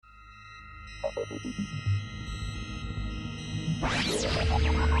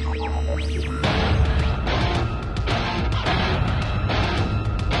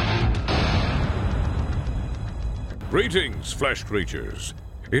Greetings, flesh creatures.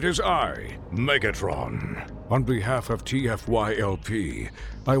 It is I, Megatron. On behalf of TFYLP,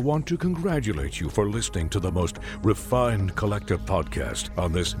 I want to congratulate you for listening to the most refined collective podcast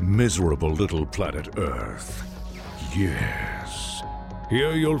on this miserable little planet Earth. Yes.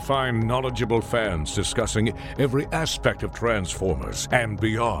 Here you'll find knowledgeable fans discussing every aspect of Transformers and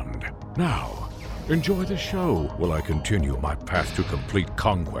beyond. Now, enjoy the show while I continue my path to complete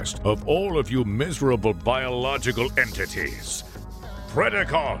conquest of all of you miserable biological entities.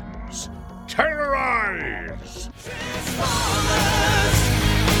 Predacons, terrorize! Transformers,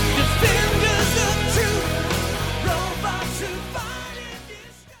 defenders of truth, robots who fight and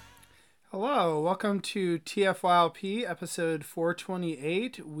destroy. Hello, welcome to TFYLP episode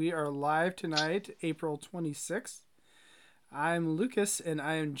 428. We are live tonight, April 26th. I'm Lucas, and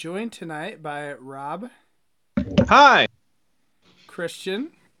I am joined tonight by Rob. Hi.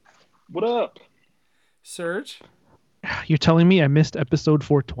 Christian. What up? Serge. You're telling me I missed episode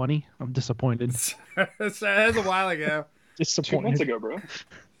 420? I'm disappointed. That was a while ago. 2 months ago, bro.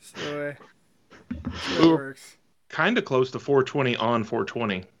 So, it Ooh. works. Kind of close to 420 on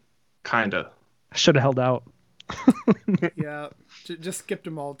 420. Kinda. I should have held out. Yeah, just skipped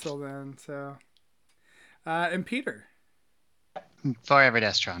them all till then. So, and Peter. Forever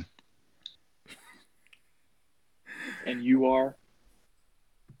Destron. And you are?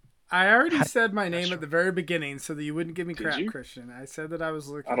 I already said my name at the very beginning so that you wouldn't give me Did crap, you? Christian. I said that I was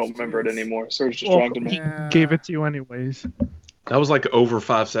Lucas. I don't remember it Jeez. anymore. Serge just Well, dragged him he in. Yeah. gave it to you anyways. That was like over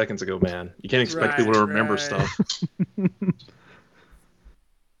 5 seconds ago, man. You can't expect people to remember Right. stuff.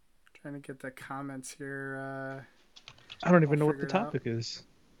 Trying to get the comments here. I don't even know I'll what the figure it out. topic is.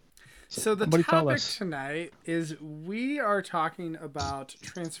 So the somebody tell topic us. tonight is we are talking about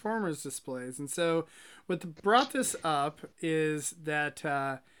Transformers displays. And so what brought this up is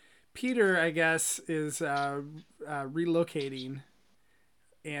that Peter, I guess, is relocating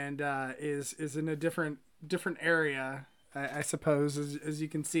and is in a different area, I suppose, as you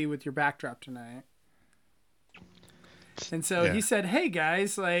can see with your backdrop tonight. And so Yeah. he said, hey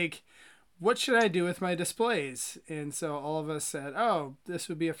guys, like, what should I do with my displays? And so all of us said, oh, this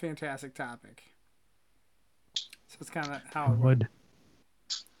would be a fantastic topic. So it's kind of how it works. Would.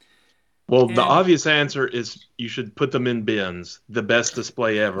 Well, the And- obvious answer is you should put them in bins. The best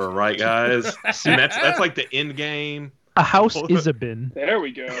display ever, right, guys? And that's like the end game. A house is a bin. There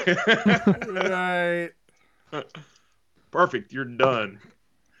we go. Right. Perfect. You're done.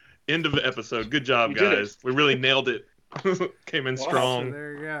 End of the episode. Good job, You did it. guys. We really nailed it. Came in Wow. So strong.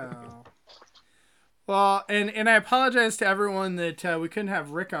 there you go. Well, and I apologize to everyone that we couldn't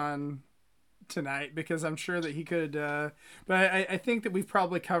have Rick on tonight because I'm sure that he could. But I think that we've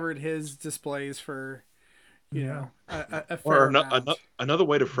probably covered his displays for, you know, a fair Or amount. another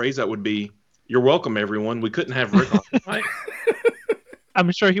way to phrase that would be, "You're welcome, everyone. We couldn't have Rick on tonight."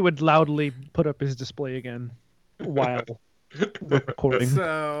 I'm sure he would loudly put up his display again while we're recording.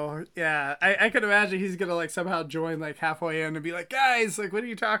 So yeah, I could imagine he's gonna like somehow join like halfway in and be like, guys, like, what are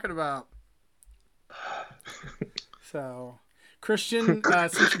you talking about? So, Christian,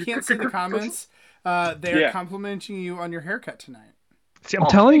 since you can't see the comments, they're Yeah. complimenting you on your haircut tonight. See, I'm Oh,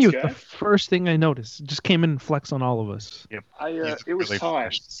 telling thanks, you, the guys. first thing I noticed, it just came in and flexed on all of us. Yep. It was really time,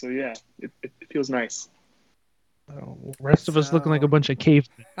 fresh. so yeah, it feels nice. The rest of us looking like a bunch of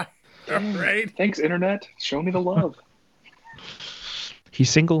cavemen. Right? Thanks, Internet. Show me the love. He's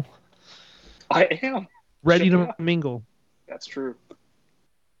single, I am. ready Check it to out. mingle. That's true.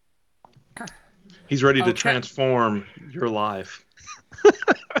 He's ready to Okay. transform your life.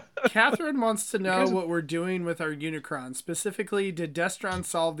 Catherine wants to know guys- what we're doing with our Unicron. Specifically, did Destron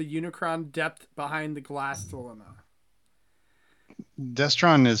solve the Unicron depth behind the glass dilemma?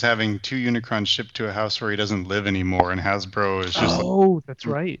 Destron is having 2 Unicrons shipped to a house where he doesn't live anymore, and Hasbro is just Oh, that's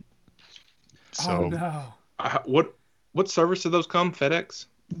right. Oh so. no! What service do those come? FedEx?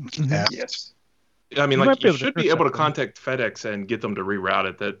 asked. Yes. I mean, You like, might be you able to should be able to intercept them. contact FedEx and get them to reroute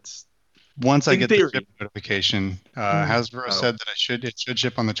it. That's Once I In get theory. the ship notification, Hasbro Oh. said that it should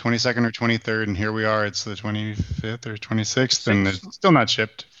ship on the 22nd or 23rd, and here we are. It's the 25th or 26th, and it's still not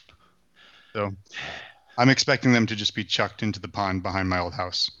shipped. So I'm expecting them to just be chucked into the pond behind my old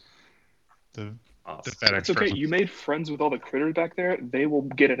house. The awesome. FedEx It's okay. person. You made friends with all the critters back there. They will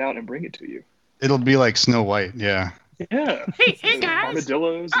get it out and bring it to you. It'll be like Snow White, yeah. Yeah. Hey The guys!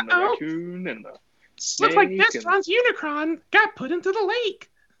 armadillos and the Uh-oh. raccoon and the snake. Looks like and- Destron's Unicron got put into the lake.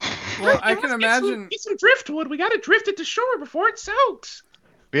 Well, I Let's can get imagine. get some driftwood. We gotta drift it to shore before it soaks.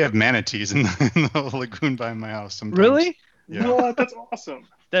 We have manatees in the lagoon by my house sometimes. Really? Yeah. What? That's awesome.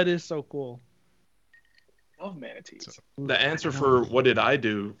 That is so cool. Love manatees. The answer for what did I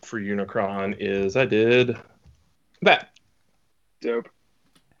do for Unicron is I did that. Dope.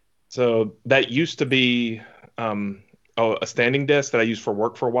 So that used to be a standing desk that I used for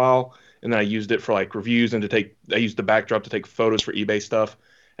work for a while, and then I used it for like reviews and I used the backdrop to take photos for eBay stuff.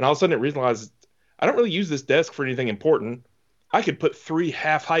 And all of a sudden I realized I don't really use this desk for anything important. I could put 3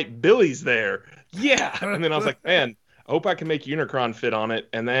 half-height Billies there. Yeah. And then I was like, man, I hope I can make Unicron fit on it.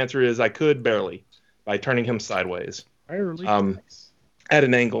 And the answer is I could barely by turning him sideways. Barely. At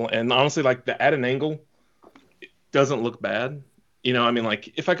an angle. And honestly, like at an angle, it doesn't look bad. You know, I mean,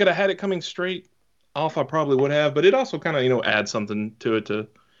 like if I could have had it coming straight off, I probably would have. But it also kind of, adds something to it to,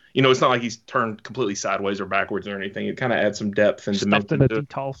 it's not like he's turned completely sideways or backwards or anything. It kind of adds some depth and Stuffed dimension in a to it.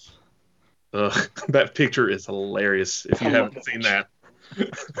 detolf. That picture is hilarious. If you I love haven't that seen that,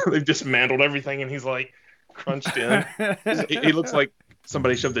 they've dismantled everything, and he's like crunched in. He looks like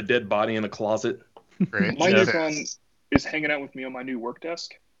somebody shoved a dead body in a closet. Great. My Yeah. Unicron is hanging out with me on my new work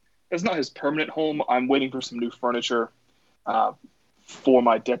desk. It's not his permanent home. I'm waiting for some new furniture for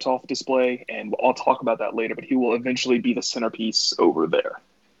my Detolf display, and I'll talk about that later, but he will eventually be the centerpiece over there.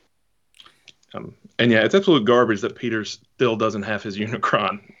 And yeah, it's absolute garbage that Peter still doesn't have his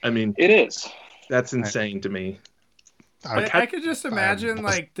Unicron. I mean, It is. that's insane to me. I could just imagine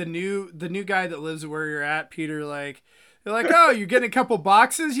like the new guy that lives where you're at, Peter. Like they're like, oh, you're getting a couple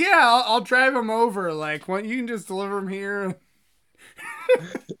boxes? Yeah, I'll drive them over. Like, you can just deliver them here.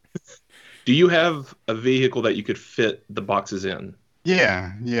 Do you have a vehicle that you could fit the boxes in?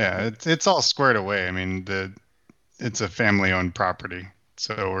 Yeah. It's all squared away. I mean, it's a family-owned property,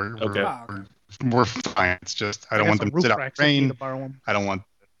 so Okay. we're fine. It's just I don't got want some them to sit roof out in racks if you need rain. to borrow 'em. I don't want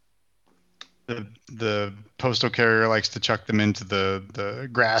the postal carrier likes to chuck them into the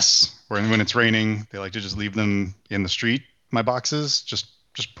grass, or when it's raining, they like to just leave them in the street. My boxes, just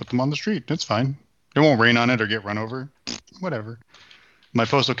put them on the street. It's fine. It won't rain on it or get run over. Whatever. My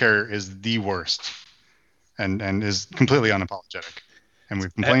postal carrier is the worst, and is completely unapologetic. And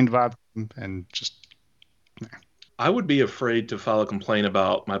we've complained about them, and just I would be afraid to file a complaint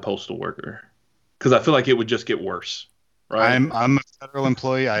about my postal worker because I feel like it would just get worse. Right? I'm a federal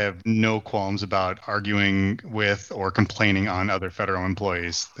employee. I have no qualms about arguing with or complaining on other federal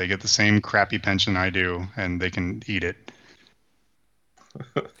employees. They get the same crappy pension I do, and they can eat it.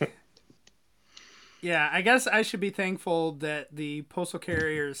 Yeah, I guess I should be thankful that the postal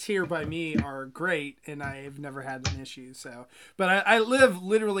carriers here by me are great, and I've never had an issue. So, but I live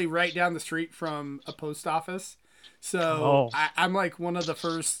literally right down the street from a post office, so I'm like one of the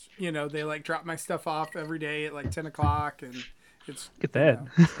first. They like drop my stuff off every day at like 10 o'clock, and it's Get that.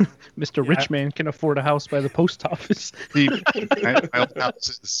 Mr. Rich Man can afford a house by the post office. My old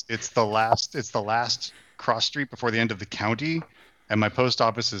house it's the last cross street before the end of the county, and my post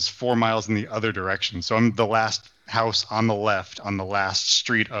office is 4 miles in the other direction. So I'm the last house on the left on the last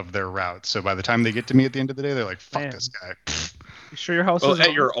street of their route. So by the time they get to me at the end of the day, they're like, "Fuck Man. this guy." You sure your house Well, is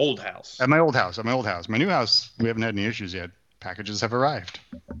at your old house. At my old house. My new house, we haven't had any issues yet. Packages have arrived.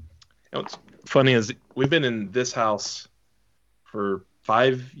 What's funny is we've been in this house for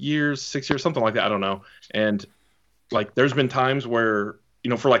 5 years, 6 years, something like that. I don't know. And like, there's been times where,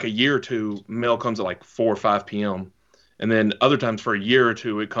 for like a year or two, mail comes at like 4 or 5 p.m. And then other times for a year or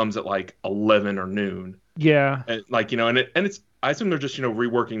two, it comes at like 11 or noon. Yeah. And like, it's, I assume they're just,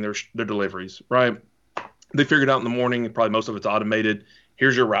 reworking their deliveries, right? They figured out in the morning, probably most of it's automated.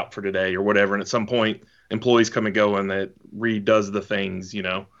 Here's your route for today or whatever. And at some point, employees come and go and that redoes the things,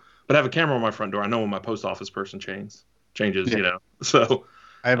 But I have a camera on my front door. I know when my post office person changes, Yeah. So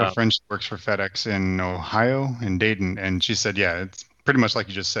I have a friend who works for FedEx in Ohio, in Dayton, and she said, yeah, it's pretty much like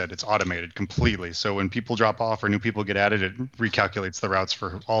you just said. It's automated completely. So when people drop off or new people get added, it recalculates the routes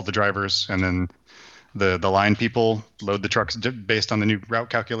for all the drivers, and then the line people load the trucks based on the new route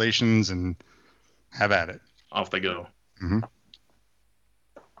calculations and have at it. off they go. Mm-hmm.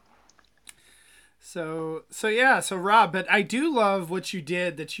 So Rob, but I do love what you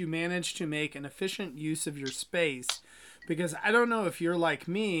did, that you managed to make an efficient use of your space, because I don't know if you're like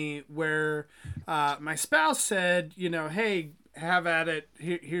me, where my spouse said, hey, have at it,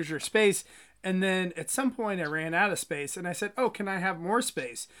 here's your space. And then at some point I ran out of space and I said, oh, can I have more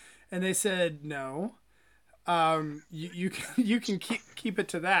space? And they said, no, you can keep it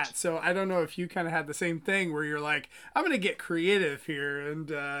to that. So I don't know if you kind of had the same thing where you're like, I'm going to get creative here. And,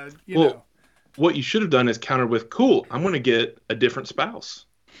 What you should have done is countered with, cool, I'm going to get a different spouse.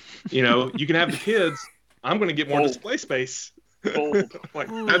 You can have the kids. I'm going to get more display space. Bold. Like,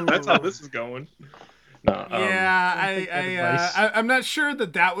 that's how this is going. No, I'm not sure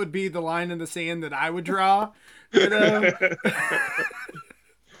that would be the line in the sand that I would draw. You know?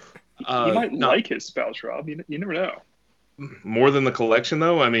 You might like his spouse, Rob. You never know. More than the collection,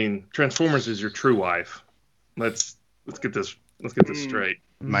 though. I mean, Transformers is your true wife. Let's get this straight.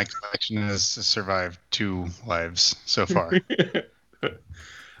 My collection has survived 2 lives so far.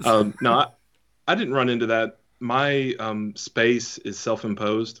 No, I didn't run into that. My space is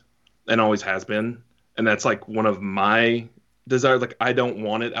self-imposed and always has been, and that's like one of my desires. Like, I don't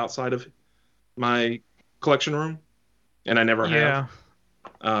want it outside of my collection room, and I never have.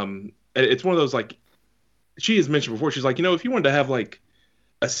 It's one of those, like, she has mentioned before, she's like, if you wanted to have like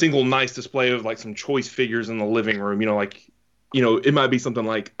a single nice display of like some choice figures in the living room, it might be something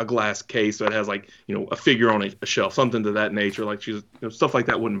like a glass case that has like, a figure on a shelf, something to that nature. Like, she's stuff like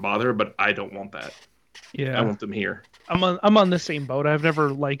that wouldn't bother her, but I don't want that. Yeah, I want them here. I'm on the same boat. I've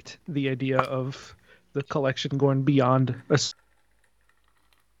never liked the idea of the collection going beyond I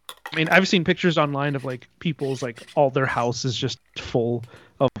mean, I've seen pictures online of like people's like all their house is just full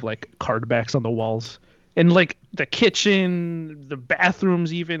of like card backs on the walls. And like the kitchen, the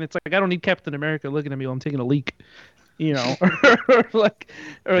bathrooms, even it's like I don't need Captain America looking at me while I'm taking a leak, or like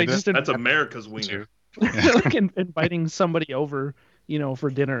that's America's wiener. Like inviting somebody over, for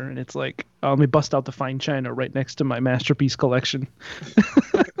dinner, and it's like, let me bust out the fine china right next to my masterpiece collection,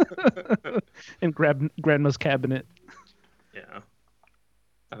 and grab grandma's cabinet. Yeah,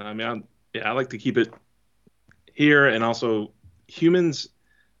 I mean, I like to keep it here, and also humans.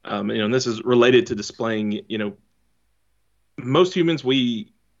 And this is related to displaying, most humans,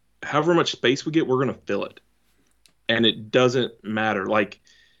 however much space we get, we're going to fill it. And it doesn't matter. Like,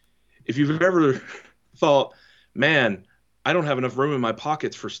 if you've ever thought, man, I don't have enough room in my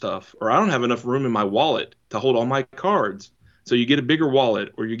pockets for stuff, or I don't have enough room in my wallet to hold all my cards. So you get a bigger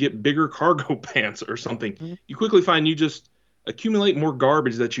wallet, or you get bigger cargo pants or something. Mm-hmm. You quickly find you just accumulate more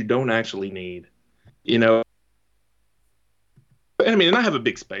garbage that you don't actually need, I mean, and I have a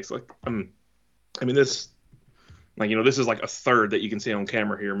big space. Like, this, this is like a third that you can see on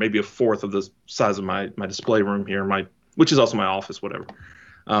camera here, maybe a fourth of the size of my display room here, which is also my office, whatever,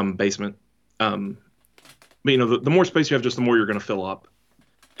 basement. But the more space you have, just the more you're going to fill up.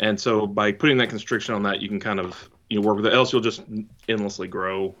 And so by putting that constriction on that, you can kind of work with it. Else you'll just endlessly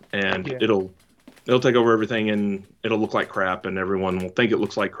grow, and it'll take over everything, and it'll look like crap, and everyone will think it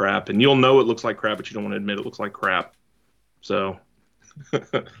looks like crap, and you'll know it looks like crap, but you don't want to admit it looks like crap. So.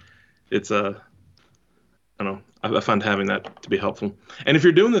 It's I don't know. I find having that to be helpful. And if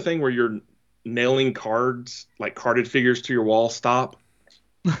you're doing the thing where you're nailing cards, like carded figures to your wall, stop.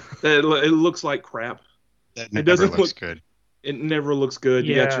 It looks like crap. It doesn't look good. It never looks good.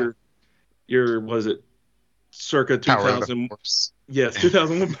 Yeah. You got your was it circa 2000? Yes,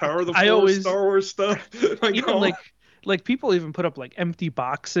 2001 Power of the Force, Star Wars stuff. like people even put up like empty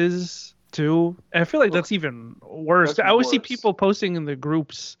boxes too. I feel like that's even worse. I always see people posting in the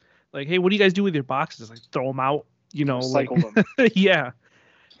groups like, "Hey, what do you guys do with your boxes? Like, throw them out, Recycle them. Yeah.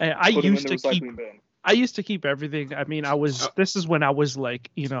 I used to keep everything. I mean, this is when I was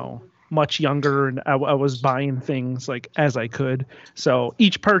like, much younger, and I was buying things like as I could. So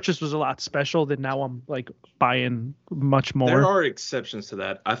each purchase was a lot special. Then now I'm like buying much more. There are exceptions to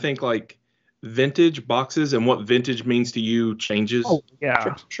that. I think like vintage boxes and what vintage means to you changes. Oh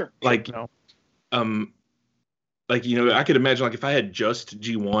yeah, sure. Like, I could imagine like if I had just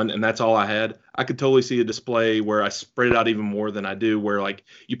G1 and that's all I had, I could totally see a display where I spread it out even more than I do, where like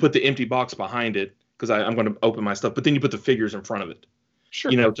you put the empty box behind it because I'm going to open my stuff, but then you put the figures in front of it. Sure.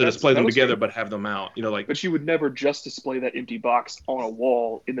 To display them together, but have them out. But you would never just display that empty box on a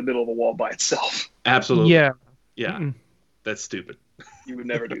wall in the middle of a wall by itself. Absolutely. Yeah. Yeah. Mm-mm. That's stupid. You would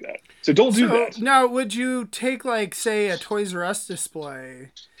never do that. So don't do that. Now, would you take like, say, a Toys R Us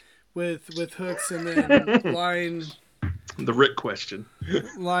display with hooks and then line the Rick question?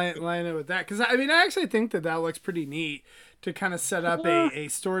 line it with that? Because I mean, I actually think that looks pretty neat to kind of set up a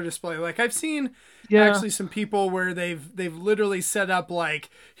store display. Like I've seen actually some people where they've literally set up like,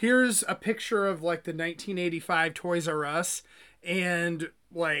 here's a picture of like the 1985 Toys R Us, and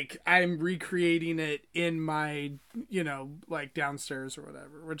like I'm recreating it in my like downstairs or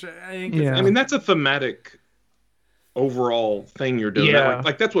whatever, which I think I mean, that's a thematic overall thing you're doing.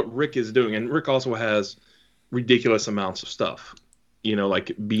 Like that's what Rick is doing, and Rick also has ridiculous amounts of stuff,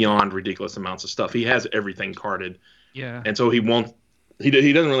 like beyond ridiculous amounts of stuff. He has everything carded. Yeah. And so he doesn't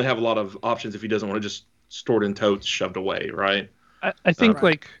really have a lot of options if he doesn't want to just store it in totes shoved away, right? I think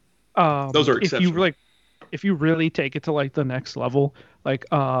like those are exceptions. If you really take it to like the next level, like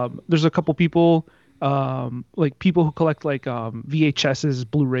there's a couple people like people who collect like VHSs,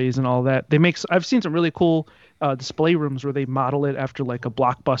 Blu-rays, and all that. I've seen some really cool display rooms where they model it after like a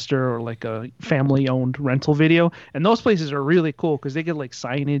Blockbuster or like a family-owned rental video, and those places are really cool because they get like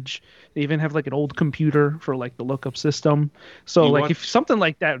signage. They even have like an old computer for like the lookup system. So if something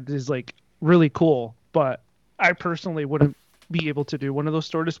like that is like really cool, but I personally wouldn't be able to do one of those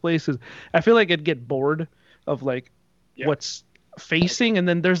store displays because I feel like I'd get bored of like what's facing, and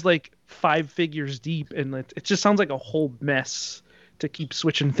then there's like 5 figures deep, and it just sounds like a whole mess to keep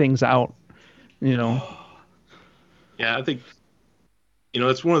switching things out, you know. Yeah, I think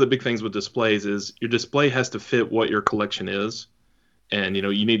that's one of the big things with displays is your display has to fit what your collection is, and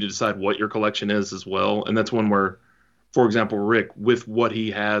you need to decide what your collection is as well. And that's one where, for example, Rick, with what he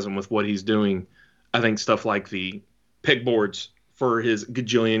has and with what he's doing, I think stuff like the pegboards for his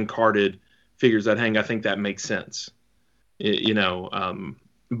gajillion carded figures that hang, I think that makes sense.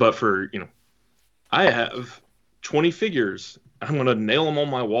 But for, I have 20 figures. I'm going to nail them on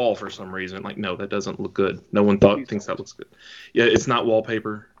my wall for some reason. Like, no, that doesn't look good. No one thinks that looks good. Yeah, it's not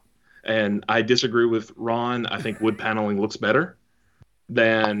wallpaper. And I disagree with Ron. I think wood paneling looks better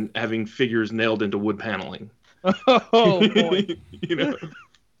than having figures nailed into wood paneling. Oh, boy.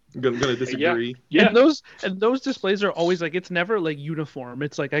 I'm gonna disagree. Yeah. And those displays are always like, it's never like uniform.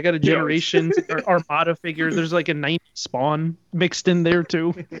 It's like I got a Generations Armada figure. There's like a 90s Spawn mixed in there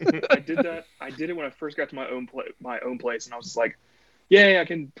too. I did that. I did it when I first got to my own place, and I was just like, "Yay! I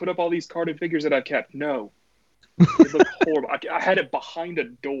can put up all these carded figures that I've kept." No, it looked horrible. I had it behind a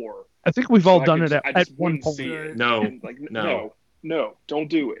door. I think we've all done it at one point. No, don't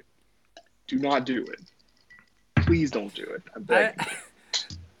do it. Do not do it. Please don't do it. I beg.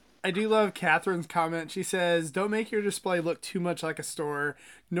 I do love Catherine's comment. She says, "Don't make your display look too much like a store.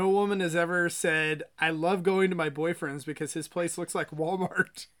 No woman has ever said, 'I love going to my boyfriend's because his place looks like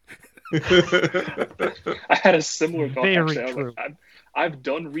Walmart.'" I had a similar thought. Very true. I've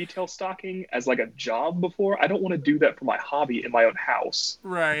done retail stocking as like a job before. I don't want to do that for my hobby in my own house.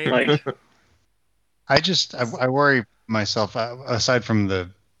 Right. Like, I worry myself, aside from the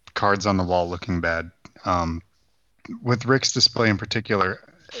cards on the wall looking bad, with Rick's display in particular,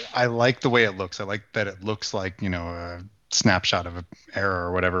 I like the way it looks. I like that it looks like, a snapshot of an error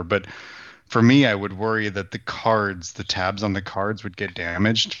or whatever. But for me, I would worry that the tabs on the cards would get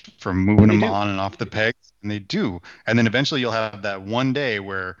damaged from moving them on and off the pegs. And they do. And then eventually you'll have that one day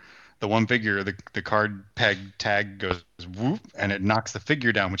where the one figure, the card peg tag goes whoop, and it knocks the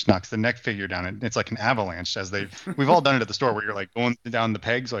figure down, which knocks the next figure down. And it's like an avalanche we've all done it at the store where you're like going down the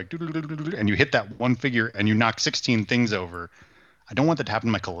pegs, like, and you hit that one figure and you knock 16 things over. I don't want that to happen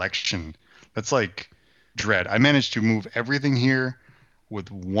in my collection. That's like dread. I managed to move everything here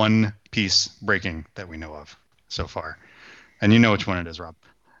with one piece breaking that we know of so far. And you know which one it is, Rob.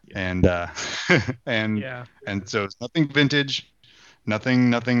 And and so it's nothing vintage,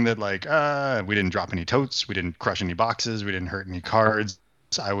 nothing that like we didn't drop any totes, we didn't crush any boxes, we didn't hurt any cards.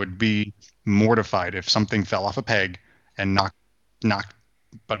 I would be mortified if something fell off a peg and knocked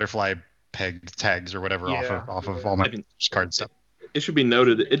butterfly peg tags or whatever off of all my card stuff. It should be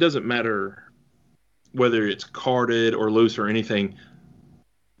noted, it doesn't matter whether it's carded or loose or anything.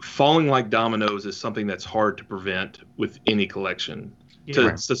 Falling like dominoes is something that's hard to prevent with any collection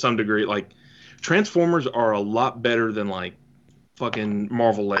to some degree. Like, Transformers are a lot better than like fucking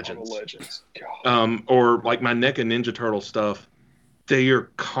Marvel Legends. Or like my NECA Ninja Turtle stuff. They are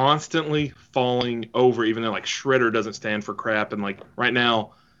constantly falling over, even though like Shredder doesn't stand for crap. And like right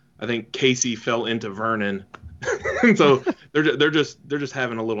now, I think Casey fell into Vernon. So they're just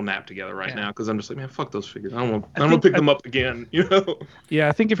having a little nap together right now because I'm just like, man, fuck those figures. I don't want to pick them up again. Yeah,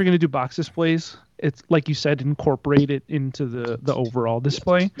 I think if you're gonna do box displays, it's like you said, incorporate it into the overall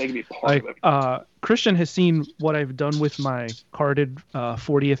display. Make it be part of it. Christian has seen what I've done with my carded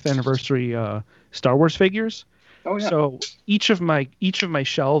 40th anniversary Star Wars figures. Oh yeah. So each of my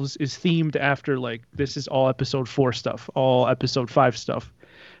shelves is themed after, like, this is all episode 4 stuff, all episode 5 stuff.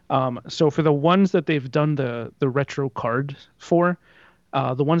 So for the ones that they've done the retro card for,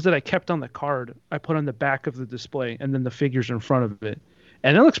 the ones that I kept on the card, I put on the back of the display, and then the figures in front of it,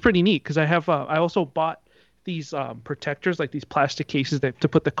 and it looks pretty neat because I have I also bought these protectors, like these plastic cases to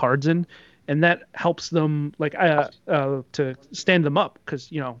put the cards in, and that helps them like to stand them up because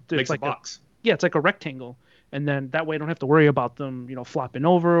it's makes like a box. It's like a rectangle. And then that way I don't have to worry about them, flopping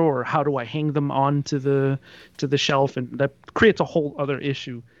over, or how do I hang them onto the shelf, and that creates a whole other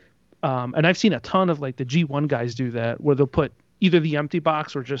issue. And I've seen a ton of like the G1 guys do that, where they'll put either the empty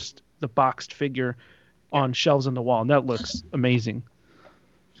box or just the boxed figure on shelves on the wall, and that looks amazing.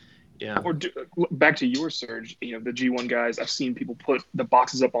 Yeah. Or back to your Surge, the G1 guys, I've seen people put the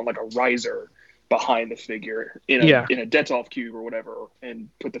boxes up on like a riser behind the figure in a Detolf cube or whatever, and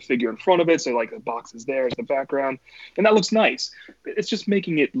put the figure in front of it, so like the box is there as the background, and that looks nice. It's just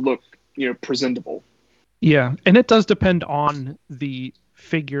making it look, presentable. Yeah, and it does depend on the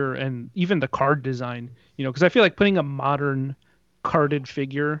figure and even the card design, because I feel like putting a modern carded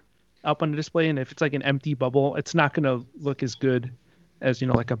figure up on the display, and if it's like an empty bubble, it's not going to look as good as,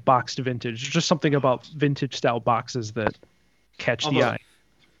 like a boxed vintage. There's just something about vintage style boxes that catch the eye.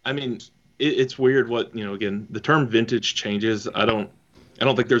 I mean, it's weird what, again, the term vintage changes. I don't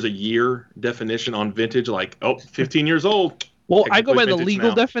think there's a year definition on vintage, like, 15 years old. Well, I go by the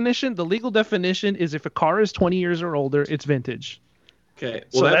legal definition. The legal definition is if a car is 20 years or older, it's vintage. Okay.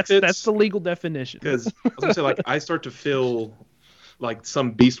 Well, so that's the legal definition. Because I was going to say, like, I start to feel like some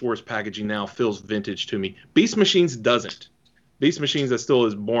Beast Wars packaging now feels vintage to me. Beast Machines doesn't. Beast Machines, that still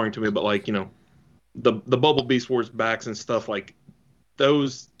is boring to me, but like, the Bubble Beast Wars backs and stuff, like,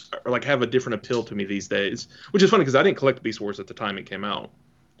 those are, like, have a different appeal to me these days, which is funny because I didn't collect Beast Wars at the time it came out.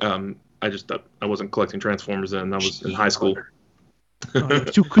 I wasn't collecting Transformers then. I was in high school.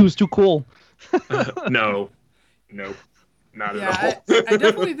 It was too cool. No, not at all. I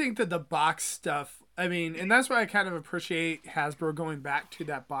definitely think that the box stuff, and that's why I kind of appreciate Hasbro going back to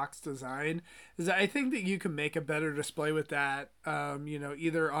that box design, is that I think that you can make a better display with that,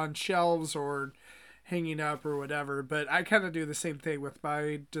 either on shelves or hanging up or whatever. But I kind of do the same thing with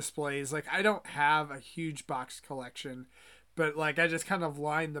my displays. Like, I don't have a huge box collection, but like I just kind of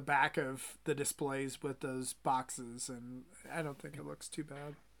line the back of the displays with those boxes, and I don't think it looks too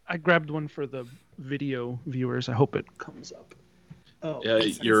bad. I grabbed one for the video viewers. I hope it comes up. Oh, yeah,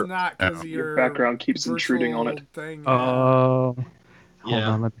 it's not because your background keeps intruding on it. Thing. Hold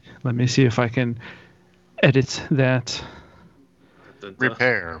on. Let me see if I can edit that.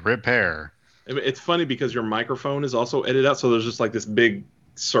 Repair. It's funny because your microphone is also edited out, so there's just like this big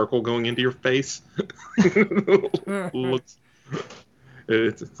circle going into your face. It's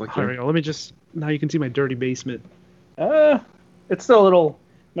like, there we go. Let me just, now you can see my dirty basement. It's still a little,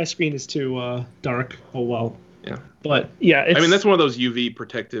 my screen is too dark. Oh well. Yeah. But yeah, I mean, that's one of those UV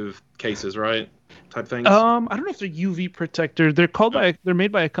protective cases, right? Type things. I don't know if they're UV protector. They're called they're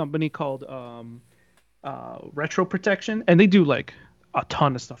made by a company called Retro Protection, and they do like a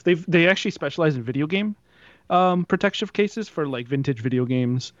ton of stuff. They actually specialize in video game protective cases for like vintage video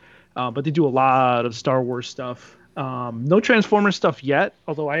games, but they do a lot of Star Wars stuff. No Transformers stuff yet,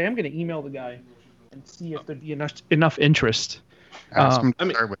 although I am going to email the guy and see if there'd be enough interest. Ask him to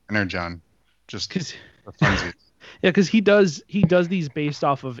start with Energon, just because for funsies. Yeah, because he does these based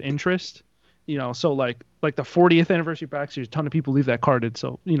off of interest. So like the 40th anniversary packs, there's a ton of people leave that carded,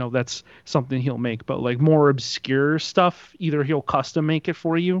 so that's something he'll make. But like more obscure stuff, either he'll custom make it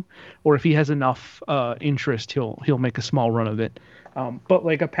for you, or if he has enough interest, he'll make a small run of it. But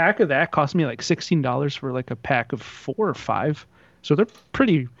like a pack of that cost me like $16 for like a pack of 4 or 5, so they're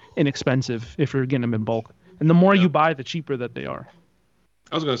pretty inexpensive if you're getting them in bulk. And the more you buy, the cheaper that they are.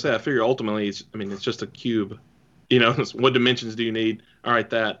 I was going to say, I figure ultimately, it's just a cube. What dimensions do you need? All right,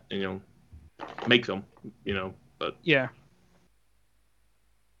 that, make them, but yeah.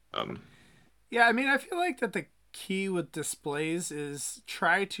 Yeah, I feel like that the key with displays is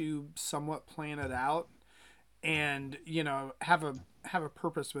try to somewhat plan it out and, have a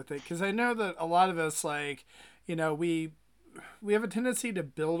purpose with it. Because I know that a lot of us, like, we have a tendency to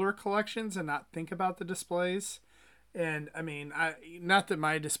build our collections and not think about the displays. And I not that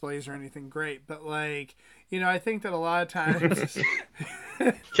my displays are anything great, but like, I think that a lot of times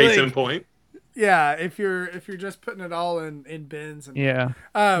case in point. Yeah, if you're just putting it all in bins and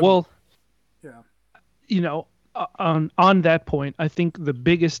on that point, I think the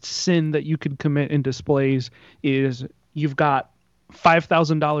biggest sin that you could commit in displays is you've got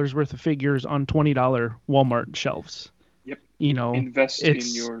 $5,000 worth of figures on $20 Walmart shelves. Yep. Invest in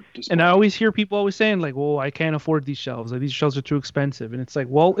your display. And I always hear people always saying like, well, I can't afford these shelves. Like, these shelves are too expensive. And it's like,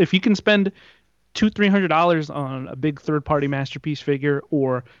 well, if you can spend $200-300 on a big third-party masterpiece figure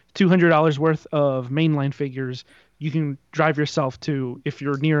or $200 worth of mainline figures, you can drive yourself to, if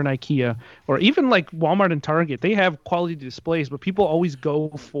you're near an IKEA or even like Walmart and Target, they have quality displays, but people always go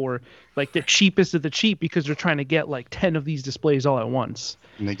for like the cheapest of the cheap because they're trying to get like 10 of these displays all at once.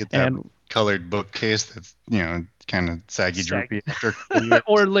 And they get that colored bookcase that's, kind of saggy, droopy.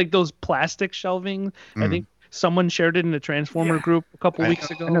 Or like those plastic shelving. I think someone shared it in the Transformer group a couple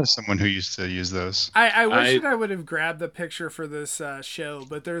weeks ago. I know someone who used to use those. I wish that I would have grabbed the picture for this show,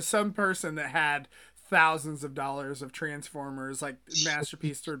 but there's some person that had thousands of dollars of Transformers, like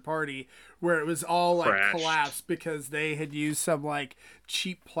masterpiece third party, where it was all like collapsed because they had used some like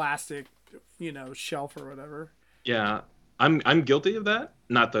cheap plastic, shelf or whatever. Yeah. I'm guilty of that.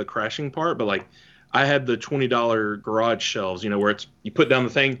 Not the crashing part, but like I had the $20 garage shelves, where it's you put down the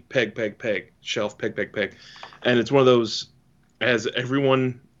thing, peg, peg, peg, shelf, peg, peg, peg, and it's one of those. As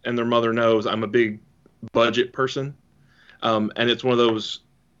everyone and their mother knows, I'm a big budget person, and it's one of those.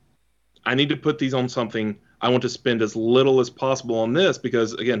 I need to put these on something. I want to spend as little as possible on this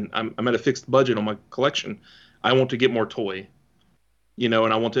because, again, I'm at a fixed budget on my collection. I want to get more toy, and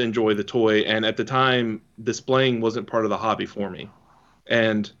I want to enjoy the toy. And at the time, displaying wasn't part of the hobby for me.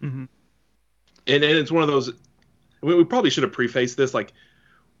 And and it's one of those. We probably should have prefaced this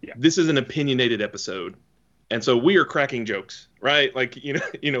this is an opinionated episode. And so we are cracking jokes, right? Like,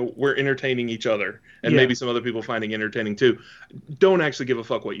 we're entertaining each other and maybe some other people finding entertaining too. Don't actually give a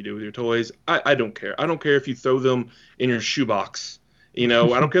fuck what you do with your toys. I don't care. I don't care if you throw them in your shoebox. I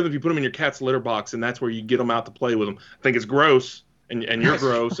don't care if you put them in your cat's litter box and that's where you get them out to play with them. I think it's gross and you're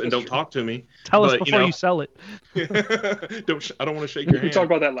gross and don't talk to me. Tell us before you sell it. I don't want to shake your hand. We talked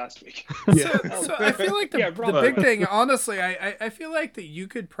about that last week. So I feel like the big thing, honestly, I feel like that you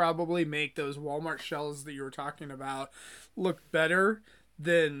could probably make those Walmart shelves that you were talking about look better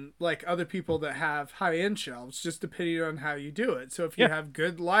than like other people that have high-end shelves, just depending on how you do it. So if you have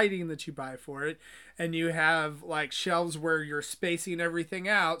good lighting that you buy for it, and you have like shelves where you're spacing everything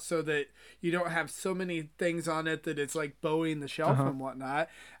out so that you don't have so many things on it that it's like bowing the shelf and whatnot,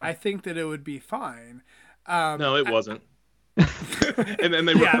 I think that it would be fine. No, it wasn't. and then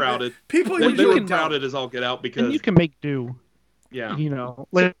they were crowded. People they were crowded as all get out because and you can make do. Yeah.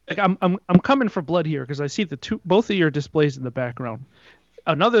 Like I'm coming for blood here because I see both of your displays in the background.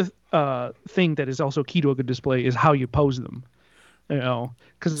 Another thing that is also key to a good display is how you pose them.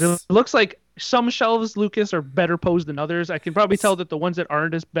 Because it looks like some shelves, Lucas, are better posed than others. I can probably tell that the ones that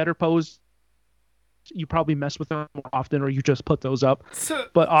aren't as better posed, you probably mess with them more often, or you just put those up.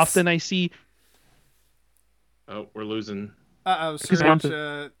 But often I see. Oh, we're losing.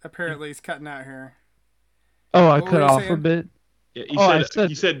 Serge, apparently he's cutting out here. Oh, I cut off a bit. Yeah,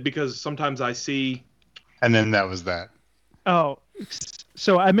 you said because sometimes I see. And then that was that. Oh,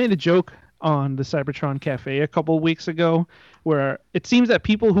 so I made a joke on the Cybertron Cafe a couple of weeks ago where it seems that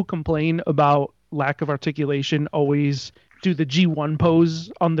people who complain about lack of articulation always do the G1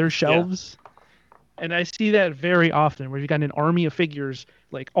 pose on their shelves. Yeah. And I see that very often where you've got an army of figures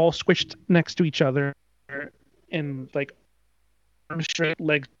like all squished next to each other and like arms straight,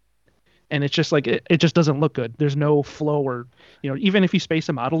 legs, and it's just like it just doesn't look good. There's no flow, or even if you space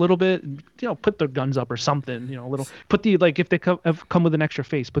them out a little bit, put their guns up or something. A little put the if they come with an extra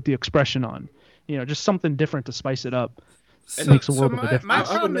face, put the expression on. Just something different to spice it up. It makes a world of a difference. My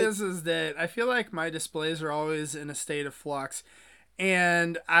problem is that I feel like my displays are always in a state of flux,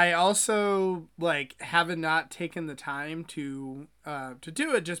 and I also haven't not taken the time to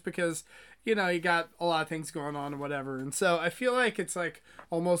do it just because. You got a lot of things going on and whatever. And so I feel like it's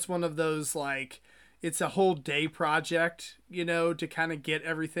almost one of those, it's a whole day project, to kind of get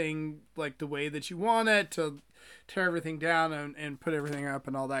everything the way that you want it, to tear everything down and put everything up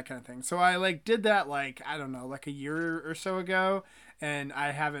and all that kind of thing. So I did that I don't know, a year or so ago, and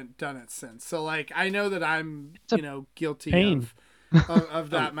I haven't done it since. So I know that I'm, guilty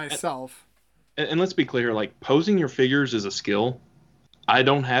of that myself. And let's be clear, posing your figures is a skill. I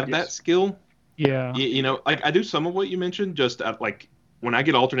don't have that skill. Yeah. I do some of what you mentioned, just when I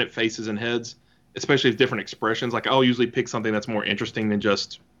get alternate faces and heads, especially with different expressions, I'll usually pick something that's more interesting than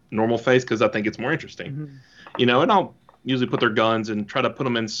just normal face because I think it's more interesting. Mm-hmm. And I'll usually put their guns and try to put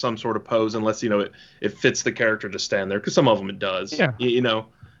them in some sort of pose unless, it fits the character to stand there because some of them it does. Yeah.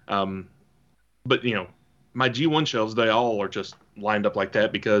 But, my G1 shelves, they all are just lined up like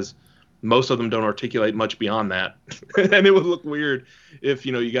that because most of them don't articulate much beyond that. And it would look weird if,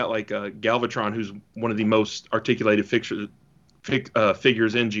 you got Galvatron, who's one of the most articulated figures in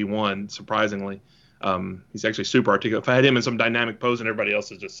G1, surprisingly. He's actually super articulate. If I had him in some dynamic pose and everybody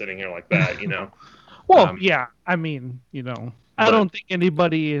else is just sitting here like that, Well, yeah, I mean, I don't think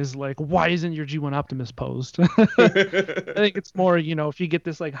anybody is why isn't your G1 Optimus posed? I think it's more, if you get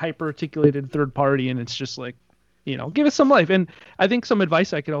this hyper articulated third party and it's just give it some life. And I think some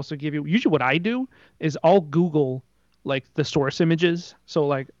advice I could also give you, usually what I do is I'll Google the source images.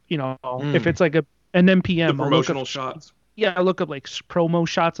 So if it's an NPM, the promotional shots. Yeah, I look up promo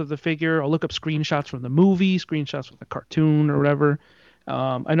shots of the figure. I'll look up screenshots from the movie, screenshots from the cartoon or whatever.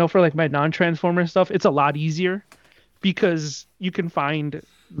 I know for my non-Transformer stuff, it's a lot easier because you can find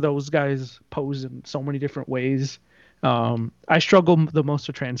those guys posed in so many different ways. I struggle the most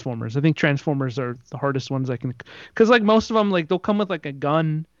with Transformers. I think Transformers are the hardest ones I can, because most of them they'll come with a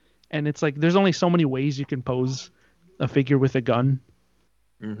gun, and it's there's only so many ways you can pose a figure with a gun.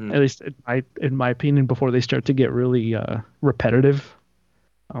 At least in my opinion, before they start to get really repetitive.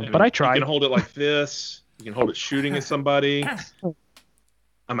 But I tried. You can hold it like this. You can hold it shooting at somebody.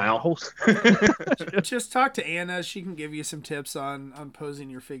 I'm out. Just talk to Anna. She can give you some tips on posing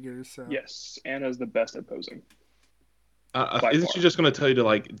your figures. So. Yes, Anna's the best at posing. Isn't she just going to tell you to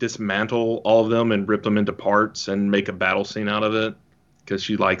like dismantle all of them and rip them into parts and make a battle scene out of it? Because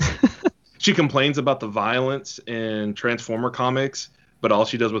she likes. She complains about the violence in Transformer comics, but all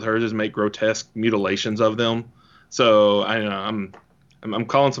she does with hers is make grotesque mutilations of them. So I know I'm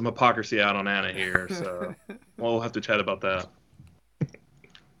calling some hypocrisy out on Anna here. So we'll have to chat about that.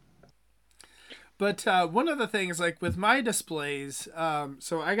 But one of the things, like with my displays,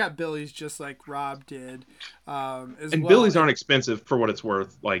 so I got Billy's just like Rob did. Billy's aren't expensive for what it's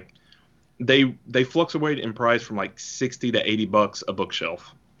worth. Like they fluctuate in price from like $60 to $80 a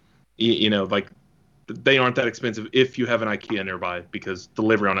bookshelf. You know, like they aren't that expensive if you have an IKEA nearby, because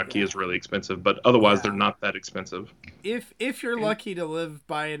delivery on IKEA is really expensive. But otherwise, they're not that expensive. If you're lucky to live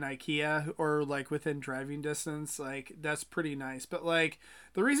by an IKEA or like within driving distance, like that's pretty nice. But like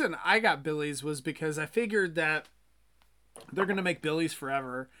the reason I got Billy's was because I figured that they're gonna make Billy's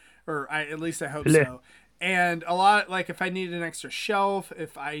forever, or at least I hope so. And a lot, like if I need an extra shelf,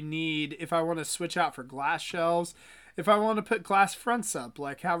 if I want to switch out for glass shelves, if I want to put glass fronts up,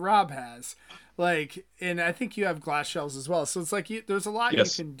 like how Rob has, like, and I think you have glass shelves as well. So it's like there's a lot you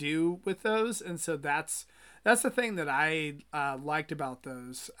can do with those, and so that's the thing that I liked about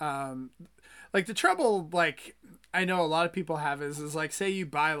those. Like the trouble, like I know a lot of people have is like, say you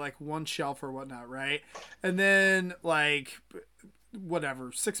buy like one shelf or whatnot, right? And then like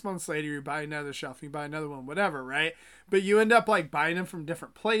whatever, 6 months later you buy another shelf, you buy another one, whatever, right? But you end up like buying them from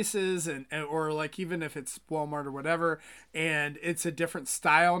different places, and or like even if it's Walmart or whatever, and it's a different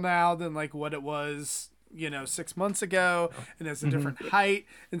style now than like what it was, 6 months ago, and it's a different height,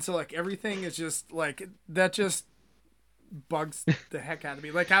 and so like everything is just like that just bugs the heck out of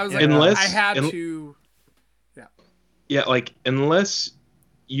me. Like I was like, I had to like unless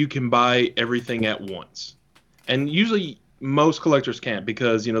you can buy everything at once, and usually most collectors can't,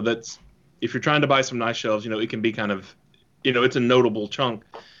 because that's, if you're trying to buy some nice shelves, it can be kind of, it's a notable chunk,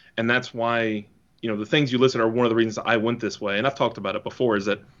 and that's why the things you listed are one of the reasons I went this way. And I've talked about it before, is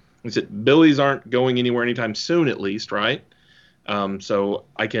that Billy's aren't going anywhere anytime soon, at least, right? So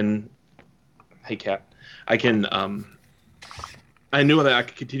I can, hey cat, I knew that I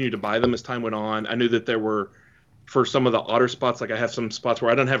could continue to buy them as time went on. I knew that there were, for some of the odder spots, like I have some spots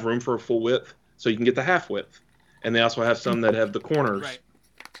where I don't have room for a full width, so you can get the half width. And they also have some that have the corners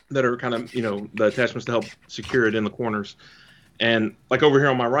that are kind of, the attachments to help secure it in the corners. And like over here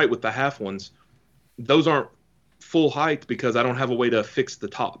on my right with the half ones, those aren't full height because I don't have a way to affix the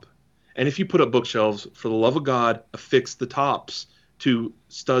top. And if you put up bookshelves, for the love of God, affix the tops to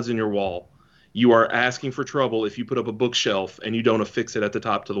studs in your wall. You are asking for trouble if you put up a bookshelf and you don't affix it at the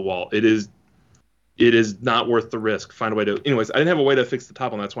top to the wall. It is not worth the risk. Find a way to. Anyways, I didn't have a way to fix the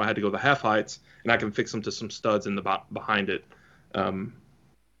top on that, that's why I had to go the half heights, and I can fix them to some studs in the behind it.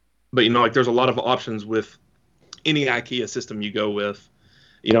 But like there's a lot of options with any IKEA system you go with.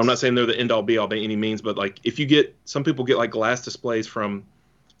 I'm not saying they're the end all be all by any means, but like if you some people get like glass displays from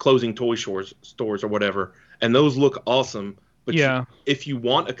closing toy stores or whatever, and those look awesome. But if you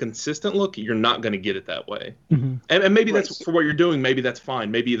want a consistent look, you're not going to get it that way. Mm-hmm. And maybe that's for what you're doing. Maybe that's fine.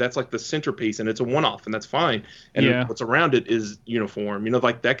 Maybe that's like the centerpiece and it's a one-off, and that's fine. And what's around it is uniform.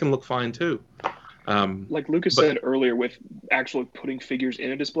 Like that can look fine too. Like Lucas said earlier, with actually putting figures in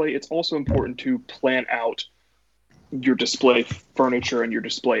a display, it's also important to plan out your display furniture and your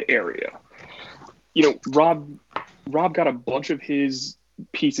display area. Rob got a bunch of his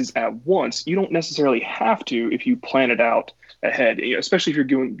pieces at once. You don't necessarily have to if you plan it out ahead, especially if you're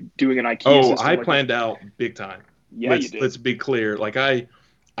doing an IKEA system. I planned out big time. Yeah, you did. Let's be clear. Like I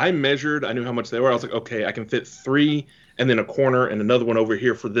measured, I knew how much they were. I was like, okay, I can fit 3 and then a corner and another one over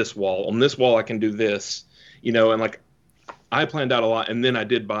here for this wall. On this wall I can do this, and like I planned out a lot, and then I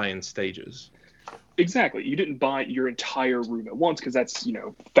did buy in stages. Exactly. You didn't buy your entire room at once, because that's,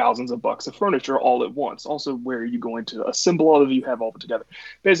 thousands of bucks of furniture all at once. Also, where are you going to assemble all of you, have all of it together?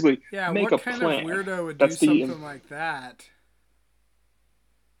 Basically, make a plan. What kind of weirdo would do something like that?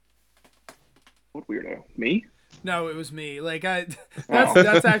 What weirdo? Me? No, it was me. Like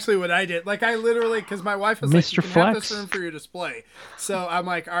that's actually what I did. Like I literally, because my wife was like, "You can have this room for your display." So I'm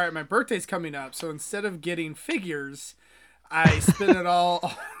like, "All right, my birthday's coming up, so instead of getting figures, I spent it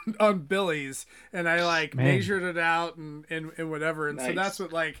all on Billy's, and I measured it out and whatever." And so that's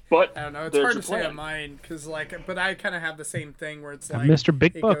what But I don't know. It's hard to say on mine because but I kind of have the same thing where it's like Mr.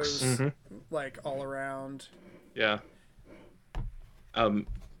 Big Bucks, goes, like all around. Yeah.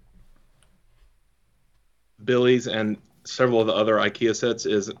 Billy's and several of the other IKEA sets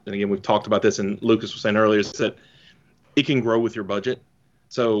is, and again, we've talked about this, and Lucas was saying earlier, is that it can grow with your budget.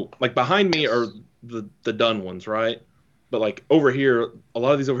 So, like, behind me are the done ones, right? But, like, over here, a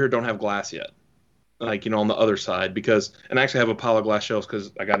lot of these over here don't have glass yet. Like, on the other side, and I actually have a pile of glass shelves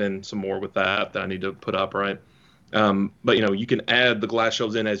because I got in some more with that I need to put up, right? But, you can add the glass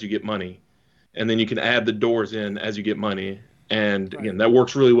shelves in as you get money, and then you can add the doors in as you get money. And, again, that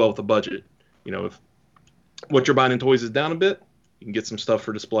works really well with the budget. If what you're buying in toys is down a bit, you can get some stuff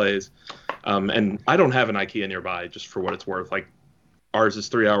for displays. And I don't have an IKEA nearby, just for what it's worth. Like, ours is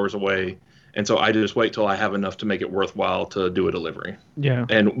 3 hours away, and so I just wait till I have enough to make it worthwhile to do a delivery. Yeah.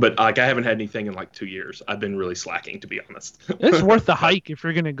 But like, I haven't had anything in like 2 years. I've been really slacking, to be honest. It's worth the hike if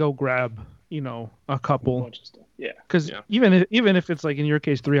you're gonna go grab, a couple. Yeah. Because even if it's like in your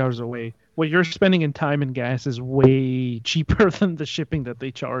case 3 hours away, what you're spending in time and gas is way cheaper than the shipping that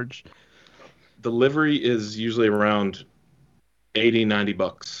they charge. Delivery is usually around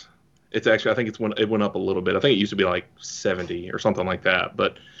 $80-$90. It's actually, I think it went up a little bit. I think it used to be like 70 or something like that,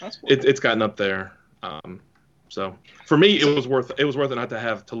 but it's gotten up there. So for me, it was worth it not to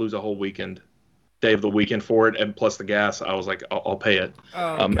have to lose a whole day of the weekend for it, and plus the gas. I was like, I'll pay it.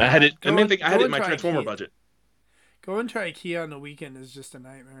 I had it. I had it in my Transformer budget. Going to IKEA on the weekend is just a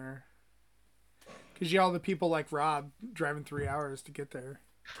nightmare. Because all the people like Rob driving 3 hours to get there.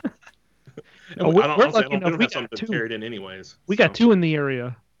 We're lucky enough. We got two carried in anyways. We got two in the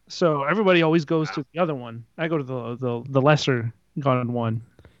area. So everybody always goes to the other one. I go to the lesser gone one.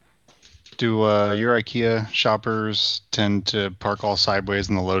 Do your IKEA shoppers tend to park all sideways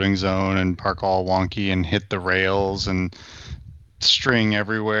in the loading zone and park all wonky and hit the rails and string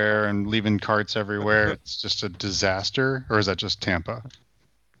everywhere and leaving carts everywhere? It's just a disaster, or is that just Tampa?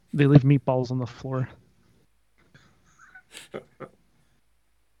 They leave meatballs on the floor.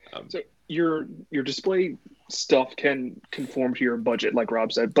 So your display stuff can conform to your budget, like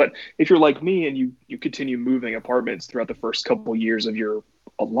Rob said. But if you're like me and you continue moving apartments throughout the first couple years of your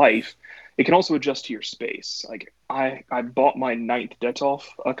life, it can also adjust to your space. Like I bought my 9th Detolf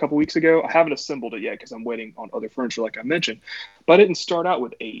a couple weeks ago. I haven't assembled it yet because I'm waiting on other furniture, like I mentioned. But I didn't start out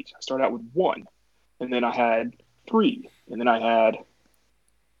with 8. I started out with 1, and then I had 3, and then I had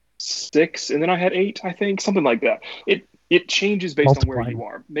 6, and then I had 8. I think something like that. It changes based on where you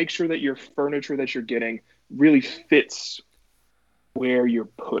are. Make sure that your furniture that you're getting really fits where you're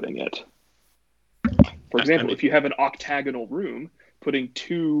putting it. For example, if you have an octagonal room, putting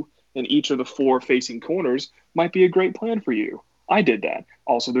 2 in each of the 4 facing corners might be a great plan for you. I did that.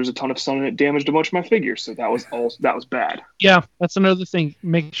 Also, there's a ton of sun and it damaged a bunch of my figures, so that was bad. Yeah, that's another thing.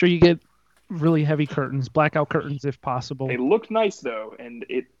 Make sure you get really heavy curtains, blackout curtains if possible. They looked nice though, and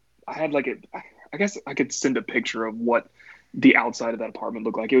I had I guess I could send a picture of what the outside of that apartment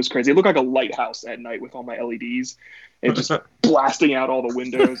looked like. It was crazy. It looked like a lighthouse at night with all my LEDs and just blasting out all the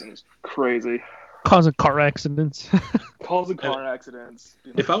windows, and it was crazy. Causing car accidents. Causing car accidents.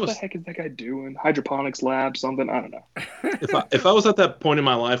 Like, what the heck is that guy doing? Hydroponics lab, something? I don't know. If I was at that point in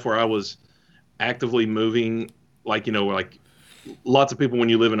my life where I was actively moving, like lots of people when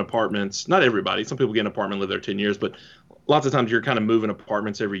you live in apartments, not everybody, some people get an apartment, live there 10 years, but lots of times you're kind of moving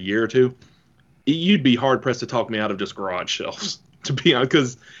apartments every year or two. You'd be hard pressed to talk me out of just garage shelves, to be honest,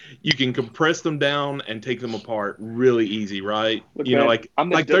 because you can compress them down and take them apart really easy, right? Look, man,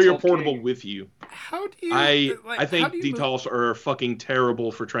 like they're your portable king. with you. How do you? I think Detolfs are fucking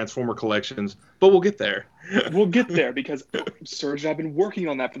terrible for Transformer collections, but we'll get there. We'll get there because Serge and I've been working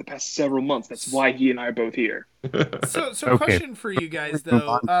on that for the past several months. That's why he and I are both here. So okay. Question for you guys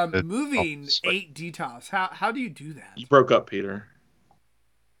though: moving 8 Detolfs, how do you do that? You broke up, Peter.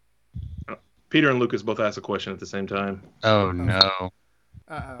 Peter and Lucas both asked a question at the same time. Oh no.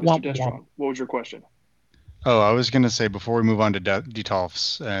 Mr. Destron, what was your question? Oh, I was going to say before we move on to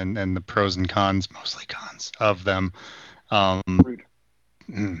Detolfs and the pros and cons, mostly cons of them. Rude.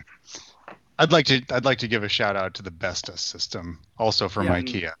 I'd like to give a shout out to the Besta system, also from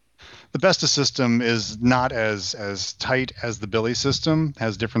IKEA. The Besta system is not as tight as the Billy system.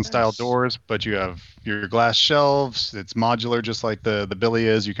 Has different style doors, but you have your glass shelves. It's modular, just like the Billy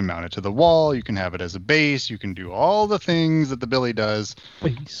is. You can mount it to the wall. You can have it as a base. You can do all the things that the Billy does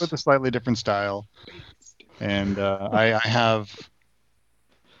with a slightly different style. And I have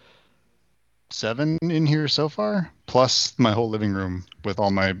 7 in here so far, plus my whole living room with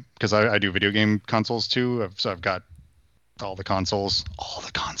all my, because I do video game consoles too. So I've got all the consoles. Oh,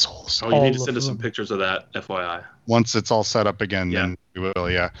 you need to send us some pictures of that, FYI. Once it's all set up again, then we will,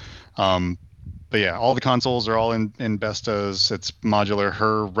 yeah. But yeah, all the consoles are all in Bestas. It's modular.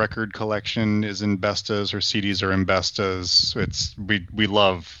 Her record collection is in Bestas. Her CDs are in Bestas. We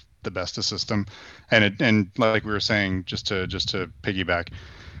love the Besta system, and like we were saying, just to piggyback,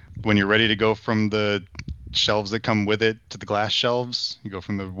 when you're ready to go from the shelves that come with it to the glass shelves, you go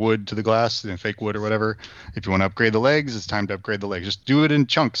from the wood to the glass, the fake wood or whatever. If you want to upgrade the legs, it's time to upgrade the legs. Just do it in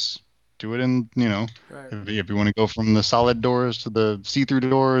chunks. Do it in, Right. if you want to go from the solid doors to the see-through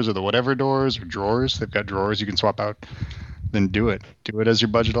doors or the whatever doors or drawers, they've got drawers you can swap out, then do it. Do it as your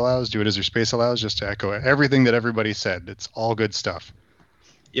budget allows, do it as your space allows, just to echo everything that everybody said. It's all good stuff.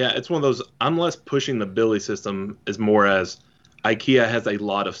 Yeah, it's one of those, I'm less pushing the Billy system as more as IKEA has a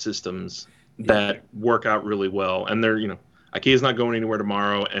lot of systems that work out really well. And they're, IKEA's not going anywhere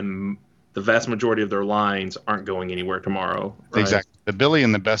tomorrow, and the vast majority of their lines aren't going anywhere tomorrow. Right? Exactly. The Billy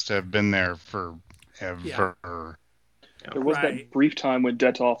and the Besta have been there forever. Yeah. There was that brief time when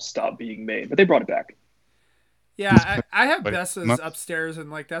Detolf stopped being made, but they brought it back. Yeah, I have But- Bestas upstairs,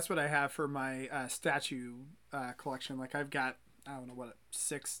 and like that's what I have for my statue collection. Like I've got, I don't know what,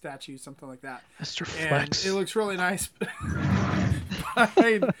 6 statues, something like that. Mr. And Flex. it looks really nice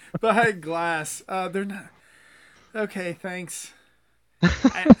behind glass. They're not okay. Thanks.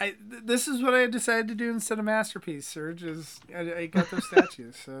 This is what I decided to do instead of Masterpiece, Serge. I got those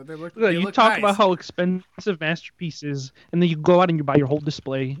statues, so they look. They You look talk nice. about how expensive Masterpiece is, and then you go out and you buy your whole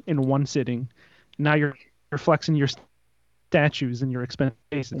display in one sitting. Now you're flexing your statues and your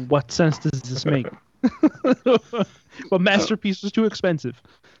expenses. What sense does this make? But Masterpiece was too expensive.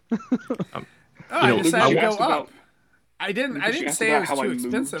 I decided to go asked about- up. I didn't Lucas, you asked say it about was how too I moved.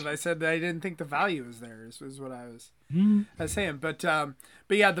 expensive. I said that I didn't think the value was there. Is what I was saying. But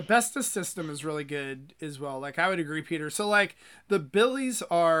yeah, the Besta system is really good as well. Like I would agree, Peter. So like the Billies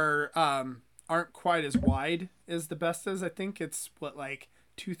aren't quite as wide as the Bestas. I think it's like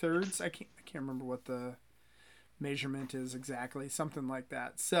 2/3. I can't remember what the measurement is exactly, something like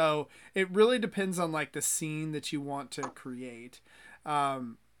that. So it really depends on like the scene that you want to create. I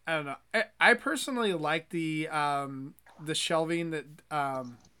don't know. I personally like the shelving that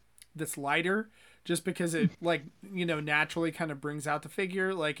that's lighter, just because it like naturally kind of brings out the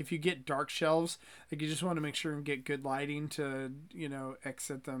figure. Like if you get dark shelves, like you just want to make sure and get good lighting to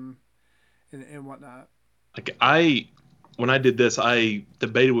exit them and whatnot. Like when I did this, I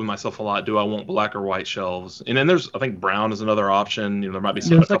debated with myself a lot. Do I want black or white shelves? And then I think brown is another option. There might be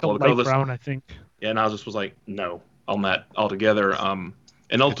It's a like a couple of light colors. brown, I think. Yeah, and I just was like, no, on that altogether.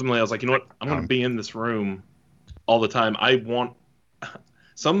 And ultimately, I was like, you know what? I'm going to be in this room all the time. I want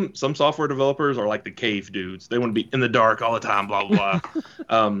some software developers are like the cave dudes. They want to be in the dark all the time, blah blah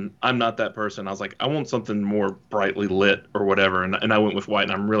blah. I'm not that person. I was like, I want something more brightly lit or whatever, and I went with white,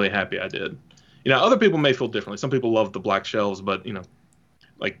 and I'm really happy I did. Other people may feel differently. Some people love the black shelves, but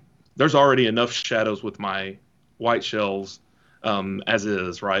like there's already enough shadows with my white shelves as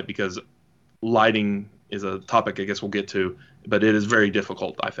is, right? Because lighting is a topic I guess we'll get to, but it is very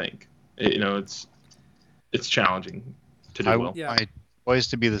difficult. I think it's challenging to do I well. want my toys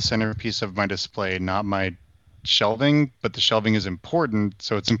to be the centerpiece of my display, not my shelving. But the shelving is important,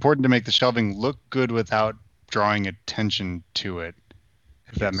 so it's important to make the shelving look good without drawing attention to it.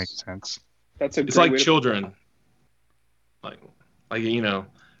 If that makes sense. That's a It's great like way to- children. Like you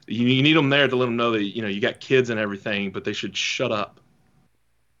need them there to let them know that you got kids and everything, but they should shut up.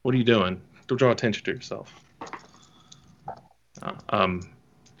 What are you doing? Don't draw attention to yourself.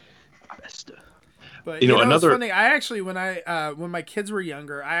 But another. it's funny. I actually, when my kids were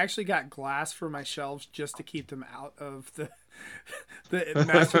younger, I actually got glass for my shelves just to keep them out of the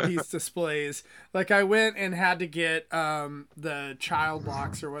Masterpiece displays. Like I went and had to get the child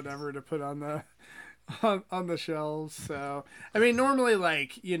locks or whatever to put on the on the shelves. So I mean, normally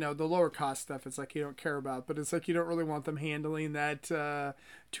like the lower cost stuff, it's like you don't care about, but it's like you don't really want them handling that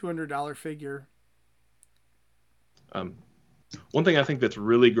 $200 figure. One thing I think that's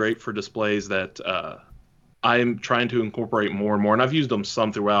really great for displays that I'm trying to incorporate more and more, and I've used them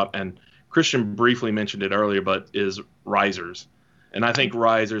some throughout, and Christian briefly mentioned it earlier, but is risers. And I think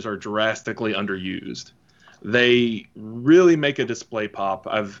risers are drastically underused. They really make a display pop.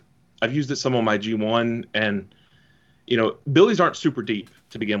 I've used it some on my G1, and Billies aren't super deep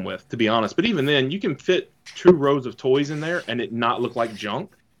to begin with, to be honest. But even then, you can fit 2 rows of toys in there and it not look like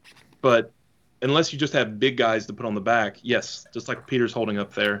junk. But unless you just have big guys to put on the back, yes, just like Peter's holding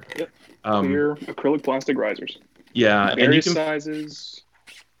up there. Yep. Clear acrylic plastic risers. Yeah, and you Various can, sizes,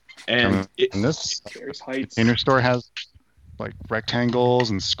 and And this various heights. Container Store has like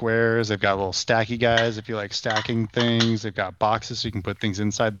rectangles and squares. They've got little stacky guys if you like stacking things. They've got boxes so you can put things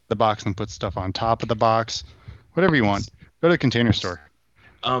inside the box and put stuff on top of the box. Whatever you want. Go to the Container Store.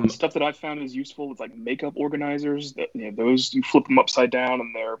 Stuff that I've found is useful is like makeup organizers. That those you flip them upside down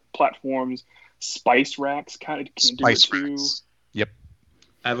and they're platforms. Spice racks kind of can do it too. Yep.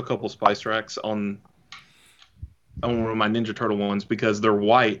 I have a couple spice racks on one of my Ninja Turtle ones because they're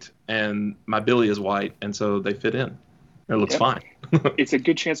white and my Billy is white, and so they fit in. It looks fine. It's a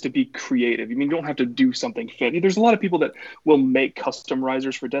good chance to be creative. I mean, you don't have to do something fancy. There's a lot of people that will make custom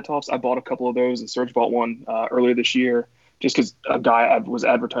risers for Detolfs. I bought a couple of those, and Serge bought one earlier this year just because a guy was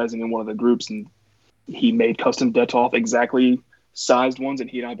advertising in one of the groups, and he made custom Detolf exactly sized ones, and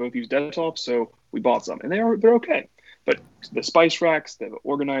he and I both use Detolf, so we bought some, and they're okay. But the spice racks, the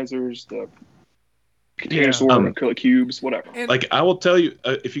organizers, the Container Store, acrylic cubes, whatever. Like I will tell you,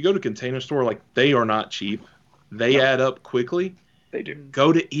 if you go to Container Store, like they are not cheap. They add up quickly. They do.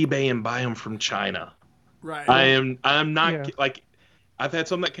 Go to eBay and buy them from China. Right. I'm not like I've had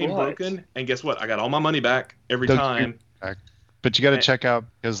some that came broken, and guess what? I got all my money back every time. But you got to check out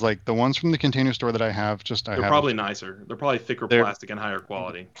because like the ones from the Container Store that I have, they're probably nicer. They're probably thicker plastic and higher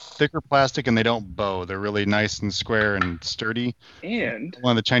quality. Thicker plastic, and they don't bow. They're really nice and square and sturdy. And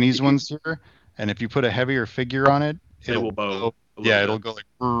one of the Chinese ones here, and if you put a heavier figure on it, it will bow. It'll go like,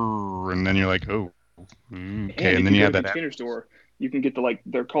 and then you're like, oh. Okay, and then you have that Container Store. You can get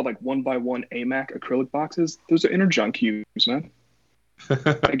they're called like 1x1 AMAC acrylic boxes. Those are Energon cubes, man.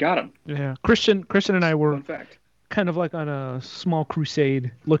 I got them. Yeah, Christian and I were kind of like on a small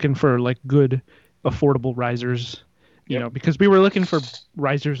crusade looking for like good, affordable risers. You know, because we were looking for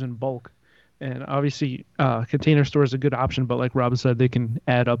risers in bulk, and obviously, Container Store is a good option. But like Rob said, they can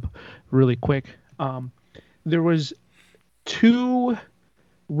add up really quick. There was 2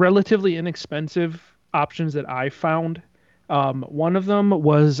 relatively inexpensive options that I found. One of them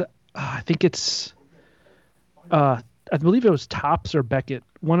was I believe it was Topps or Beckett,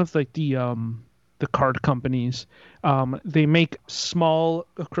 one of like the card companies. They make small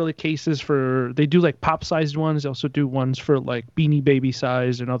acrylic cases they do like pop sized ones. They also do ones for like Beanie Baby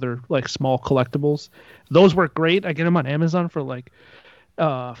size and other like small collectibles. Those work great. I get them on Amazon for like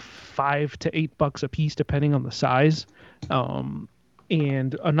 $5 to $8 a piece depending on the size.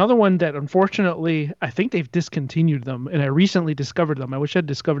 And another one that unfortunately, I think they've discontinued them, and I recently discovered them. I wish I'd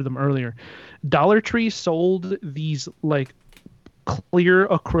discovered them earlier. Dollar Tree sold these like clear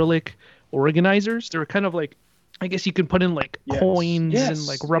acrylic organizers. They were kind of like, I guess you can put in like coins and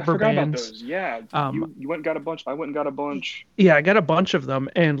like rubber bands. About those. Yeah, you went and got a bunch. I went and got a bunch. Yeah, I got a bunch of them,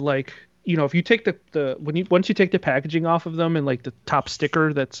 and like if you take once you take the packaging off of them and like the top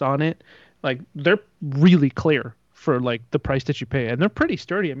sticker that's on it, like they're really clear for like the price that you pay, and they're pretty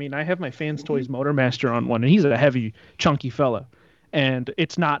sturdy. I mean, I have my Fans Toys Motormaster on one, and he's a heavy, chunky fella, and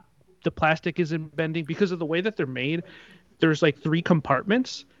the plastic isn't bending because of the way that they're made. There's like 3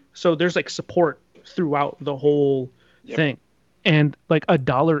 compartments, so there's like support throughout the whole thing, and like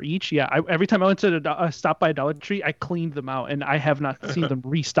 $1 each. Yeah, every time I went to stop by Dollar Tree, I cleaned them out, and I have not seen them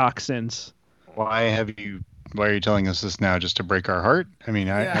restock since. Why are you telling us this now? Just to break our heart? I mean,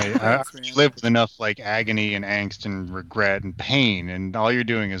 I live with enough like agony and angst and regret and pain, and all you're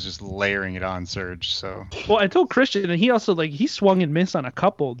doing is just layering it on, Serge. So. Well, I told Christian, and he also he swung and missed on a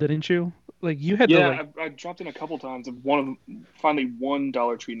couple, didn't you? Like you had. Yeah, I dropped in a couple times. Finally, one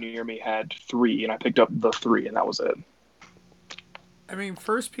Dollar Tree near me had 3, and I picked up the 3, and that was it. I mean,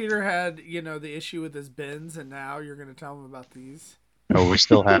 first Peter had the issue with his bins, and now you're going to tell him about these. Oh, we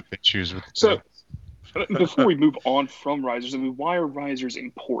still have issues with. Before we move on from risers, I mean, why are risers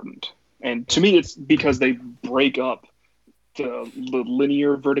important? And to me, it's because they break up the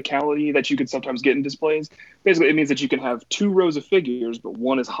linear verticality that you could sometimes get in displays. Basically, it means that you can have 2 rows of figures, but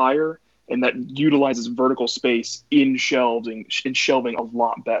one is higher, and that utilizes vertical space in shelving a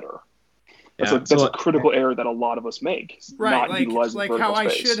lot better. That's a critical error that a lot of us make. Right, not like vertical how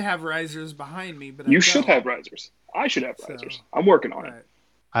space. I should have risers behind me, but you should have risers. I should have risers. I'm working on it.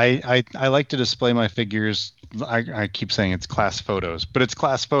 I like to display my figures. I keep saying it's class photos, but it's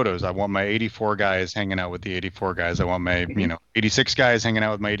class photos. I want my 84 guys hanging out with the 84 guys. I want my 86 guys hanging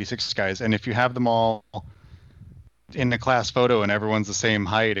out with my 86 guys. And if you have them all in the class photo and everyone's the same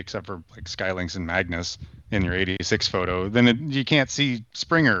height except for like Skylinks and Magnus in your 86 photo, then you can't see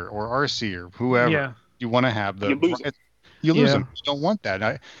Springer or RC or whoever. Yeah. You want to have the you lose them. You don't want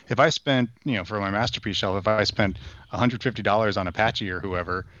that. If I spent, for my masterpiece shelf, if I spent $150 on Apache or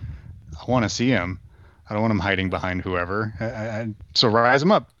whoever, I want to see him. I don't want him hiding behind whoever. So rise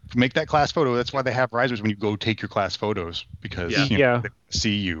them up. Make that class photo. That's why they have risers when you go take your class photos, because they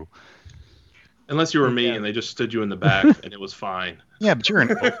see you. Unless you were me and they just stood you in the back and it was fine. Yeah, but you're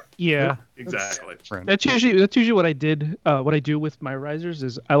an Yeah, exactly. That's usually what I did. What I do with my risers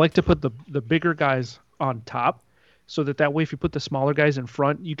is I like to put the bigger guys on top. so that way if you put the smaller guys in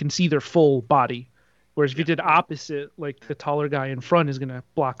front, you can see their full body. Whereas if you did opposite, like the taller guy in front is going to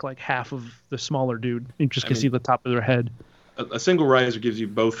block like half of the smaller dude. You just can see the top of their head. A single riser gives you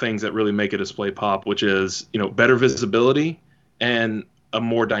both things that really make a display pop, which is, better visibility and a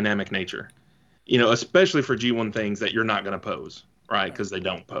more dynamic nature. Especially for G1 things that you're not going to pose, right? Because they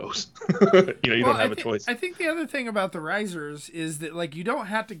don't pose. You don't have a choice. I think the other thing about the risers is that like you don't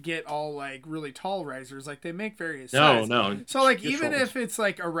have to get all like really tall risers. Like they make various sizes. No. So like even if it's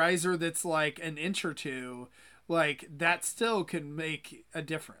like a riser that's like an inch or two, like that still can make a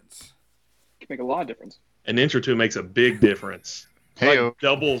difference. It can make a lot of difference. An inch or two makes a big difference. Like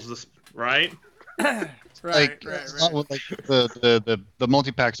doubles this, right? Right. Like the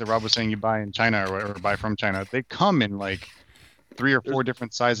multi-packs that Rob was saying you buy in China or buy from China, they come in like 3 or 4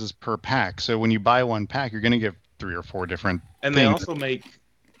 different sizes per pack. So when you buy one pack, you're going to get 3 or 4 different And things. they also make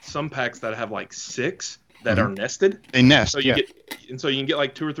some packs that have like 6 that are nested. They nest, so you can get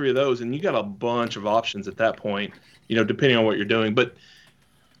like 2 or 3 of those, and you got a bunch of options at that point, depending on what you're doing. But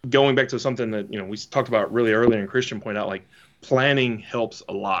going back to something that, we talked about really earlier, and Christian pointed out, like planning helps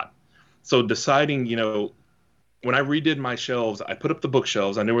a lot. So deciding, when I redid my shelves, I put up the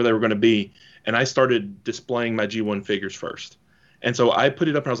bookshelves. I knew where they were going to be, and I started displaying my G1 figures first. And so I put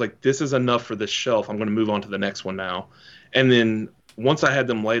it up, and I was like, this is enough for this shelf. I'm going to move on to the next one now. And then once I had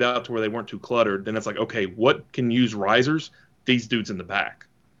them laid out to where they weren't too cluttered, then it's like, okay, what can use risers? These dudes in the back.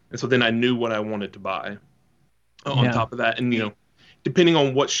 And so then I knew what I wanted to buy on top of that. And, depending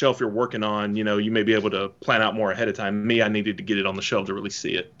on what shelf you're working on, you may be able to plan out more ahead of time. Me, I needed to get it on the shelf to really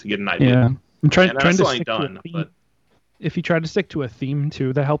see it, to get an idea. Yeah. I'm trying to stick to a theme. But if you try to stick to a theme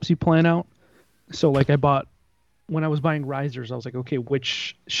too, that helps you plan out. So like when I was buying risers, I was like, okay,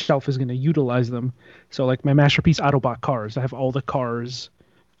 which shelf is going to utilize them? So like my Masterpiece Autobot cars, I have all the cars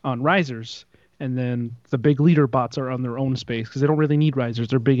on risers, and then the big leader bots are on their own space because they don't really need risers.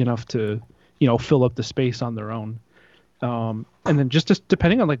 They're big enough to, fill up the space on their own. And then just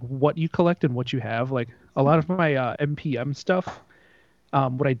depending on like what you collect and what you have, like a lot of my MPM stuff,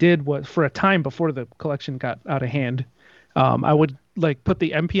 what I did was for a time before the collection got out of hand, I would like put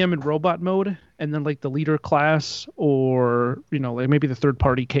the MPM in robot mode and then like the leader class or, like maybe the third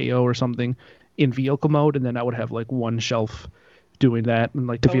party KO or something in vehicle mode. And then I would have like one shelf doing that, and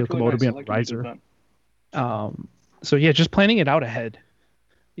like the vehicle mode would be on the riser. So yeah, just planning it out ahead.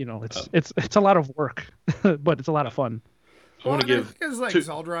 It's a lot of work, but it's a lot of fun. I want to give, because like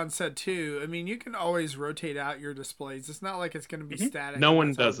Zaldron said too, I mean, you can always rotate out your displays. It's not like it's going to be static. No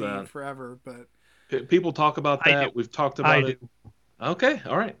one does that forever, but people talk about that. We've talked about it. Okay,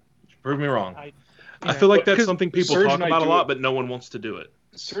 all right. Prove me wrong. I feel like that's something people talk about a lot, but no one wants to do it.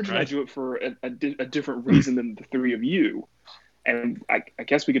 Serge and I do it for a different reason than the three of you, and I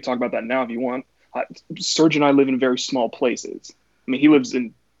guess we could talk about that now if you want. Serge and I live in very small places. I mean, he lives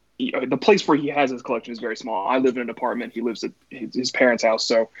in the place where he has his collection is very small. I live in an apartment. He lives at his parents' house.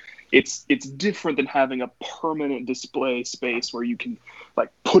 So it's different than having a permanent display space where you can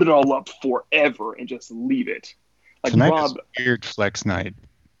like put it all up forever and just leave it. Like Tonight Rob, is weird flex night.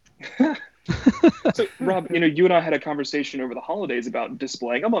 So Rob, you and I had a conversation over the holidays about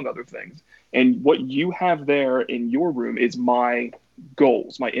displaying, among other things. And what you have there in your room is my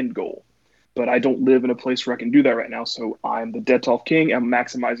goals, my end goal. But I don't live in a place where I can do that right now, so I'm the Detolf King. I'm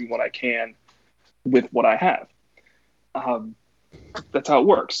maximizing what I can with what I have. That's how it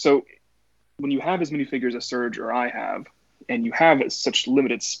works. So when you have as many figures as Serge or I have, and you have such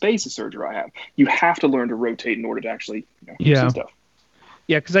limited space as Serge or I have, you have to learn to rotate in order to actually see stuff.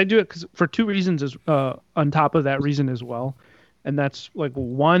 Yeah, because I do it for two reasons on top of that reason as well. And that's like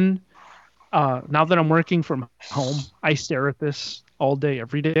one, now that I'm working from home, I stare at this all day,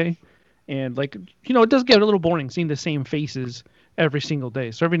 every day. And like, it does get a little boring seeing the same faces every single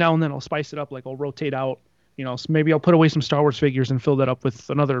day. So every now and then I'll spice it up. Like I'll rotate out, so maybe I'll put away some Star Wars figures and fill that up with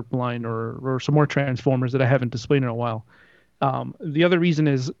another line or some more Transformers that I haven't displayed in a while. The other reason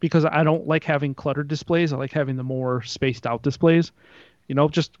is because I don't like having cluttered displays. I like having the more spaced out displays.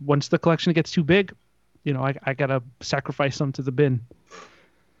 Just once the collection gets too big, I got to sacrifice some to the bin.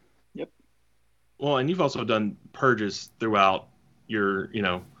 Yep. Well, and you've also done purges throughout your,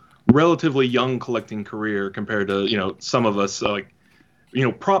 relatively young collecting career compared to some of us. So like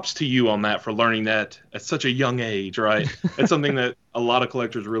props to you on that for learning that at such a young age, right? It's something that a lot of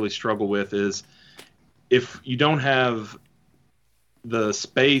collectors really struggle with is if you don't have the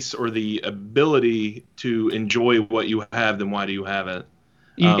space or the ability to enjoy what you have, then why do you have it?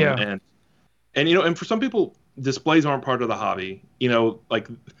 And for some people displays aren't part of the hobby, like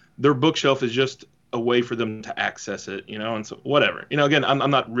their bookshelf is just a way for them to access it, and so whatever, again,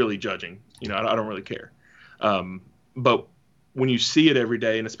 I'm not really judging, I don't really care. but when you see it every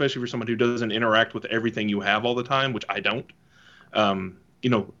day, and especially for someone who doesn't interact with everything you have all the time, which I don't,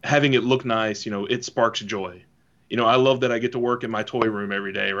 having it look nice, it sparks joy. I love that I get to work in my toy room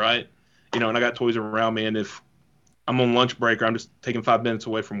every day, right? And I got toys around me, and if I'm on lunch break or I'm just taking 5 minutes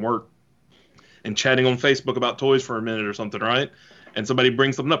away from work and chatting on Facebook about toys for a minute or something, right? And somebody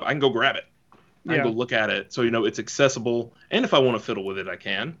brings something up, I can go grab it. I can go look at it. So, it's accessible. And if I want to fiddle with it, I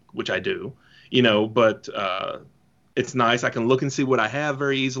can, which I do, but it's nice. I can look and see what I have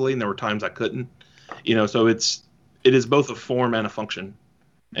very easily. And there were times I couldn't, so it is both a form and a function.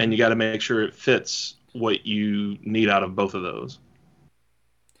 And you got to make sure it fits what you need out of both of those.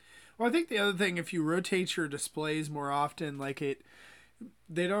 Well, I think the other thing, if you rotate your displays more often,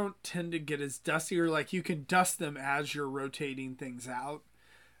 they don't tend to get as dusty, or you can dust them as you're rotating things out.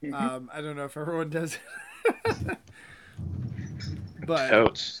 Mm-hmm. I don't know if everyone does it. But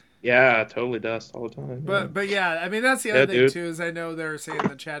Totes. Yeah, totally dust all the time. But yeah, I mean, that's the other thing too, is I know they were saying in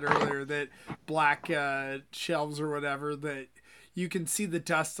the chat earlier that black shelves or whatever, that you can see the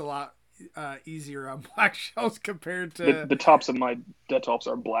dust a lot easier on black shelves compared to the tops of my Detolfs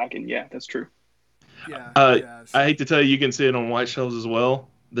are black, and yeah, that's true. Yeah. I hate to tell you can see it on white shelves as well.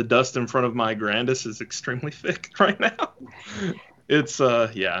 The dust in front of my Grandis is extremely thick right now. It's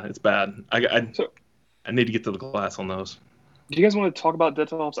it's bad. I need to get to the glass on those. Do you guys want to talk about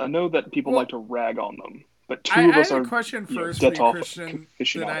Detolfs? I know that people like to rag on them, but two of us are. I are had a question first for you, Christian,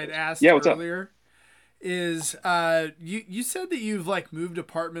 that I'd asked earlier. Is you said that you've moved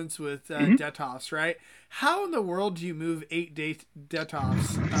apartments with Detolfs, right? How in the world do you move 8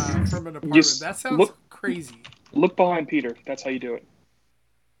 Detolfs from an apartment? That sounds crazy. Look behind Peter. That's how you do it.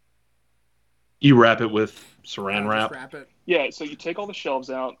 You wrap it with saran wrap. Just wrap it. Yeah, so you take all the shelves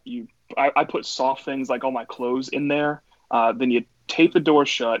out. I put soft things like all my clothes in there. Then you tape the door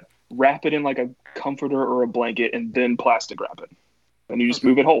shut, wrap it in like a comforter or a blanket, and then plastic wrap it. And you just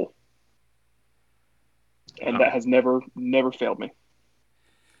move it whole. And that has never failed me.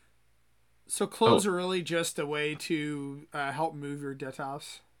 So clothes are really just a way to help move your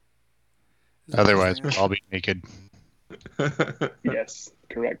Detolfs? Otherwise, we'll all be naked. Yes,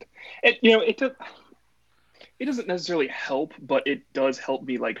 correct. And, it doesn't necessarily help, but it does help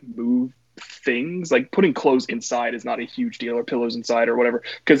me move things. Putting clothes inside is not a huge deal, or pillows inside or whatever,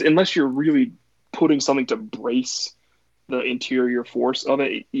 because unless you're really putting something to brace the interior force of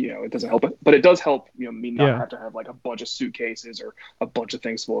it, it doesn't help it. But it does help, me not have to have a bunch of suitcases or a bunch of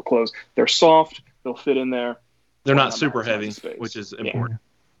things full of clothes. They're soft, they'll fit in there. They're not super heavy, which is important.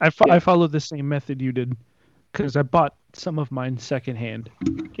 I followed the same method you did, because I bought some of mine secondhand.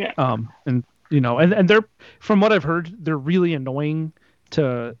 Yeah. And they're, from what I've heard, they're really annoying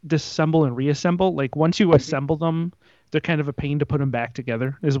to disassemble and reassemble. Once you assemble them, they're kind of a pain to put them back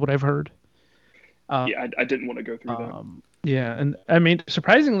together, is what I've heard. I didn't want to go through that. Yeah, and I mean,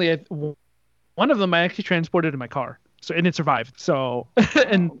 surprisingly, one of them I actually transported in my car, and it survived. So,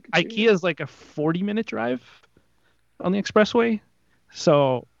 and IKEA is a 40-minute drive on the expressway.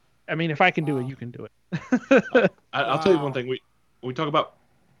 So, I mean, if I can do it, you can do it. I'll tell you one thing. We talk about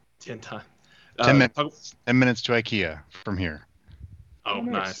 10 times. 10 minutes. 10 minutes to IKEA from here. Oh,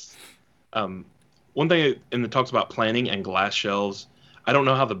 nice. One thing in the talks about planning and glass shelves, I don't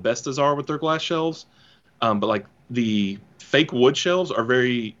know how the Bestas are with their glass shelves, but the fake wood shelves are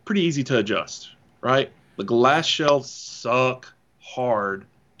pretty easy to adjust, right? The glass shelves suck hard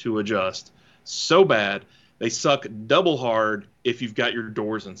to adjust. So bad, they suck double hard if you've got your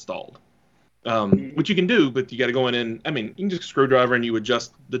doors installed. Which you can do, but you got to go in and, I mean, you can just screwdriver and you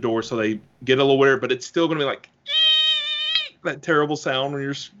adjust the door so they get a little weird, but it's still going to be that terrible sound when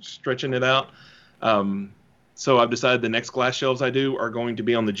you're stretching it out. So I've decided the next glass shelves I do are going to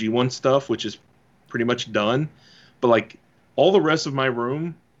be on the G1 stuff, which is pretty much done. But all the rest of my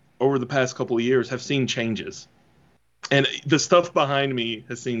room over the past couple of years have seen changes. And the stuff behind me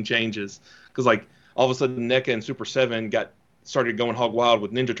has seen changes. Because all of a sudden NECA and Super 7 started going hog wild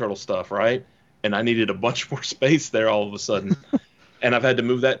with Ninja Turtle stuff, right? And I needed a bunch more space there all of a sudden. And I've had to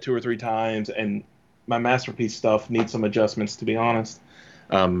move that 2 or 3 times. And my Masterpiece stuff needs some adjustments, to be honest.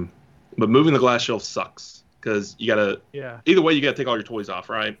 But moving the glass shelf sucks. Because you gotta, either way, you gotta take all your toys off,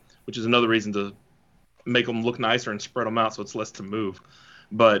 right? Which is another reason to make them look nicer and spread them out so it's less to move.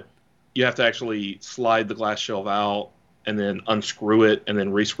 But you have to actually slide the glass shelf out and then unscrew it and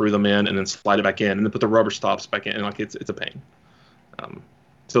then re-screw them in and then slide it back in and then put the rubber stops back in. And it's a pain.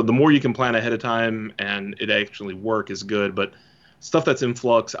 So the more you can plan ahead of time and it actually work is good. But stuff that's in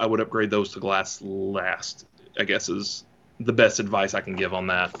flux, I would upgrade those to glass last, I guess, is the best advice I can give on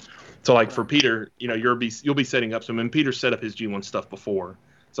that. So for Peter, you'll be setting up some, and Peter set up his G1 stuff before,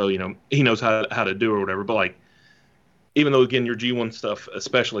 so he knows how to do or whatever. But even though again your G1 stuff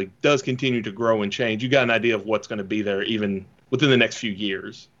especially does continue to grow and change, you got an idea of what's going to be there even within the next few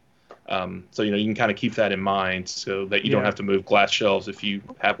years. So you can kind of keep that in mind so that you don't have to move glass shelves if you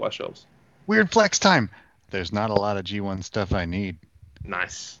have glass shelves. Weird flex time. There's not a lot of G1 stuff I need.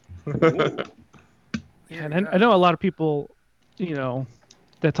 Nice. And I know a lot of people,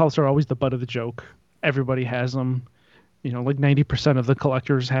 that's also always the butt of the joke. Everybody has them. Like 90% of the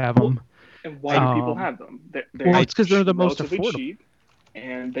collectors have them. And why do people have them? Well, it's because they're the most affordable. Cheap,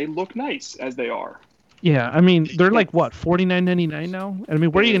 and they look nice as they are. Yeah, I mean, they're like, what, $49.99 now? And I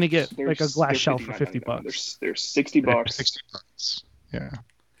mean, where are you going to get like a glass shelf for $50? They're $60. $60. Yeah.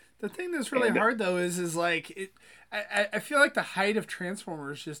 The thing that's really hard, though, is like, I feel like the height of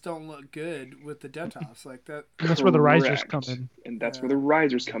Transformers just don't look good with the Detoffs like that. And that's where the risers come in. And that's where the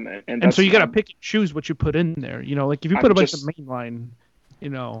risers come in. And so you got to pick and choose what you put in there. Like if you put a bunch of mainline, I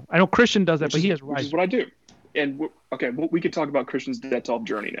know Christian does that, but he has risers. Which is what I do. And we could talk about Christian's Detolf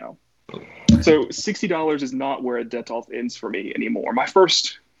journey now. So $60 is not where a Detolf ends for me anymore. My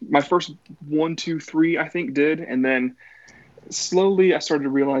first 1, 2, 3 I think did, and then slowly I started to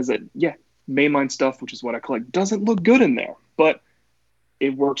realize that mainline stuff, which is what I collect, doesn't look good in there, but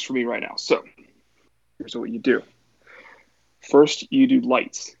it works for me right now. So here's what you do. First, you do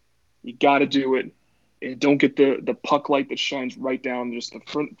lights. You got to do it. And don't get the puck light that shines right down just the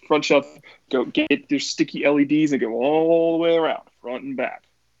front shelf. Go get your sticky LEDs and go all the way around, front and back.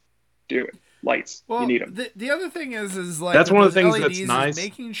 Do it. Lights. Well, you need them. The other thing is like that's one of the things LEDs that's nice.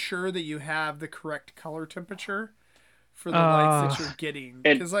 Making sure that you have the correct color temperature for the lights that you're getting.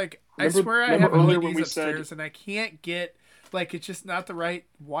 Because like I swear I have LEDs upstairs and I can't get it's just not the right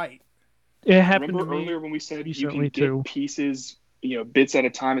white. It happened Remember to me. earlier when we said you Recently, can get pieces, bits at a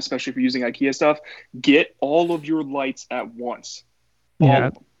time, especially if you're using IKEA stuff. Get all of your lights at once. Yeah.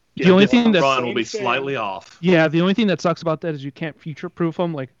 The only thing that run will be slightly off. Yeah, the only thing that sucks about that is you can't future-proof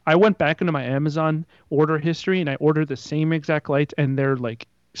them. Like I went back into my Amazon order history and I ordered the same exact lights and they're like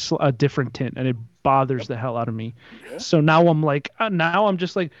a different tint and it bothers the hell out of me. Yeah. So now I'm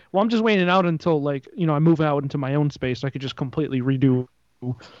just like, well, I'm just waiting out until I move out into my own space so I could just completely redo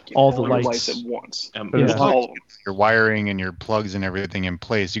all the lights at once. Your wiring and your plugs and everything in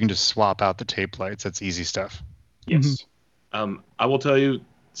place. You can just swap out the tape lights. That's easy stuff. Yes. I will tell you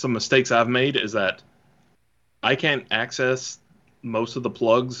some mistakes I've made is that I can't access most of the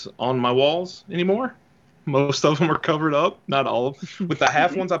plugs on my walls anymore. Most of them are covered up, not all of them. With the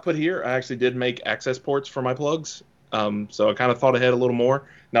half ones I put here, I actually did make access ports for my plugs. So I kind of thought ahead a little more.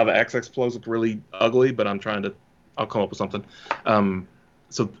 Now the access plugs look really ugly, but I'll come up with something.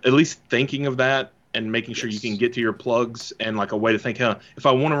 So at least thinking of that and making sure you can get to your plugs and like a way to think, if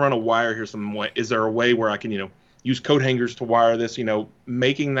I want to run a wire here some way, is there a way where I can, use coat hangers to wire this?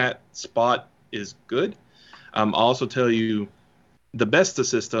 Making that spot is good. I'll also tell you the Besta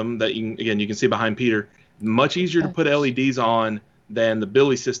system that you can see behind Peter, much easier to put LEDs on than the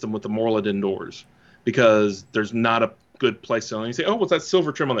Billy system with the Morliden doors because there's not a good place to you say, oh, what's that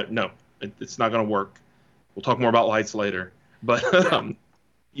silver trim on there? No, it's not going to work. We'll talk more about lights later, but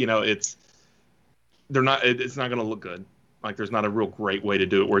it's not going to look good. Like there's not a real great way to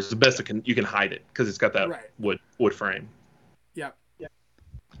do it. Whereas the best you can hide it because it's got that wood frame. Yeah.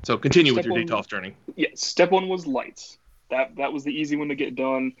 So continue with your Detolf journey. Yeah. Step 1 was lights. That was the easy one to get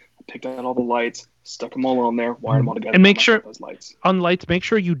done. I picked out all the lights, stuck them all on there, wired them all together. And make sure those lights. On lights, make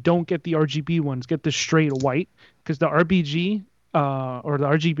sure you don't get the RGB ones. Get the straight white because the RBG or the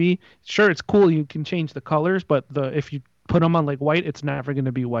RGB, sure it's cool. You can change the colors, but if you put them on like white, it's never going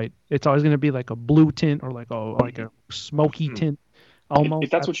to be white. It's always going to be like a blue tint or like a smoky tint. Almost.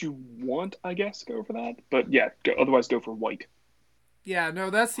 If that's what you want, I guess go for that. But yeah, otherwise go for white. Yeah, no,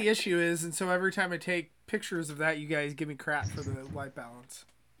 that's the issue is, and so every time I take pictures of that, you guys give me crap for the white balance.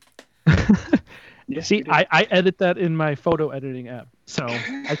 See, I edit that in my photo editing app, so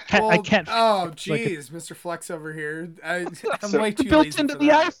I can't. Oh, jeez, Mr. Flex over here. I'm way too built lazy into for the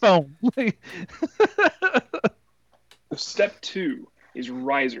that. iPhone. Step 2 is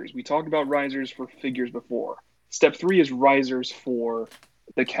risers. We talked about risers for figures before. Step 3 is risers for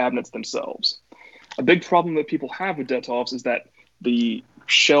the cabinets themselves. A big problem that people have with Detolfs is that the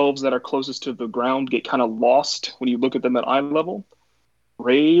shelves that are closest to the ground get kind of lost when you look at them at eye level.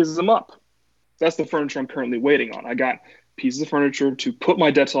 Raise them up. That's the furniture I'm currently waiting on. I got pieces of furniture to put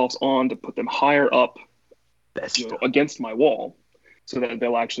my Detolfs on, to put them higher up against my wall so that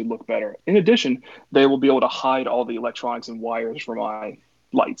they'll actually look better. In addition, they will be able to hide all the electronics and wires from my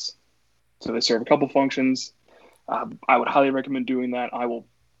lights. So they serve a couple functions. I would highly recommend doing that. I will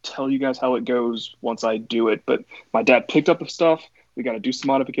tell you guys how it goes once I do it. But my dad picked up the stuff. We got to do some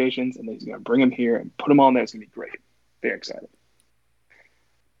modifications, and then he's going to bring them here and put them on there. It's going to be great. Very excited.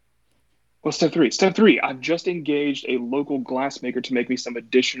 Well, step three. I've just engaged a local glassmaker to make me some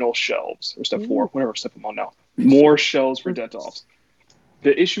additional shelves, or step 4, whatever step I'm on now. More shelves for Detolfs.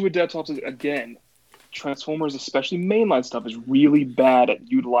 The issue with Detolfs is, again, Transformers, especially mainline stuff, is really bad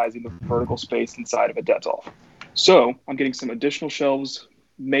at utilizing the vertical space inside of a Detolf. So I'm getting some additional shelves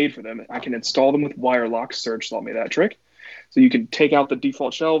made for them. I can install them with wire lock. Surge taught me that trick. So you can take out the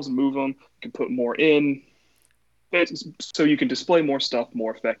default shelves, move them, you can put more in, so you can display more stuff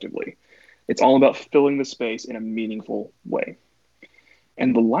more effectively. It's all about filling the space in a meaningful way.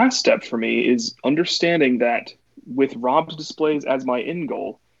 And the last step for me is understanding that with Rob's displays as my end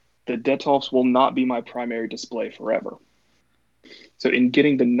goal, the Detolfs will not be my primary display forever. So in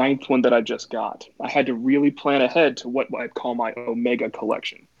getting the 9th one that I just got, I had to really plan ahead to what I'd call my Omega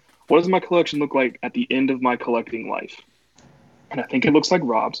collection. What does my collection look like at the end of my collecting life? And I think it looks like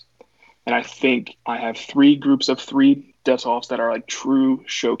Rob's. And I think I have 3 groups of 3 Detolfs that are like true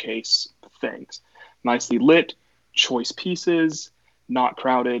showcase things. Nicely lit, choice pieces, not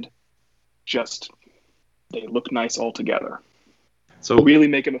crowded, just they look nice all together. So really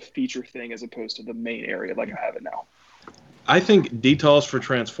make them a feature thing as opposed to the main area like I have it now. I think Detolfs for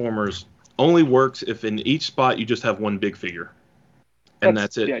Transformers only works if in each spot you just have one big figure. And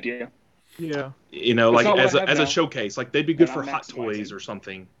that's it. The idea. Yeah. You know, like as a showcase. Like they'd be good for Hot Toys or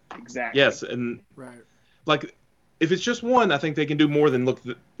something. Exactly. Yes, and Right. like if it's just one, I think they can do more than look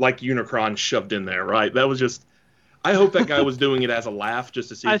like Unicron shoved in there, right? That was just. I hope that guy was doing it as a laugh just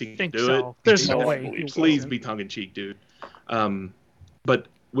to see if he can do it. There's no way. Please be tongue in cheek, dude. But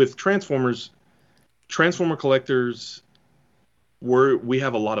with Transformers, Transformer collectors, we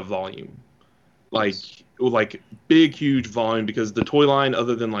have a lot of volume, like big, huge volume, because the toy line,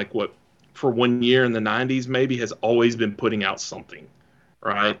 other than like what for 1 year in the 90s maybe, has always been putting out something,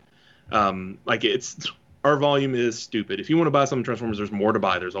 right? Like our volume is stupid. If you want to buy some Transformers, there's more to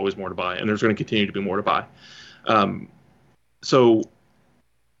buy. There's always more to buy, and there's going to continue to be more to buy. So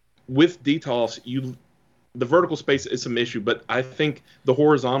with Detolfs, the vertical space is some issue, but I think the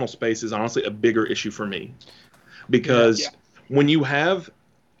horizontal space is honestly a bigger issue for me, because when you have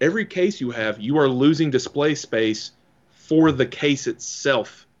every case you are losing display space for the case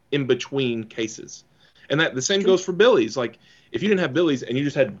itself in between cases. And that the same goes for Billy's. Like if you didn't have Billy's and you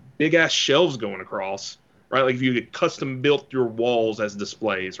just had big ass shelves going across, right? Like if you could custom built your walls as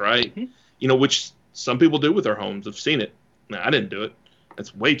displays, right? Mm-hmm. You know, which some people do with their homes. I've seen it. No, I didn't do it.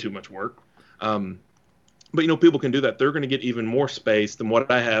 That's way too much work. But, you know, people can do that. They're going to get even more space than what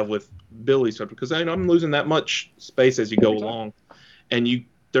I have with Billy's, because I'm losing that much space as you go along. And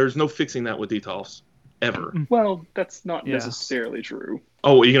there's no fixing that with Detolfs, ever. Well, that's not necessarily true.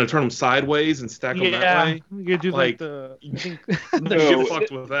 Oh, are you going to turn them sideways and stack them that way? You could do like get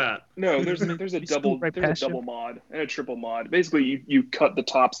fucked with that. No, there's a double mod and a triple mod. Basically, you cut the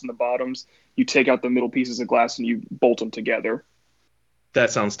tops and the bottoms, you take out the middle pieces of glass, and you bolt them together. That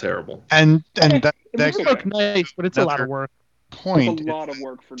sounds terrible. And that look nice, but it's a lot of work. Point. It's a lot of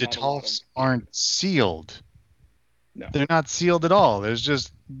work for Detolfs aren't sealed. No. They're not sealed at all. There's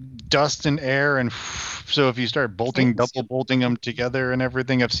just dust and air, and so if you start double bolting them together and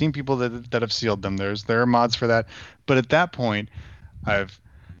everything, I've seen people that have sealed them. There are mods for that, but at that point, I've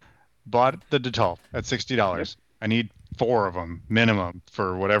bought the Detolf at $60. Yep. I need 4 of them minimum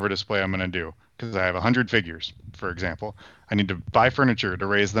for whatever display I'm going to do, because I have 100 figures, for example. I need to buy furniture to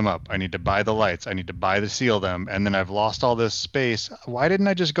raise them up. I need to buy the lights. I need to seal them, and then I've lost all this space. Why didn't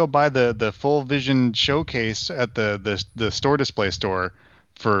I just go buy the full vision showcase at the store display store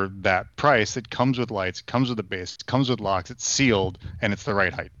for that price? It comes with lights, comes with a base, comes with locks, it's sealed, and it's the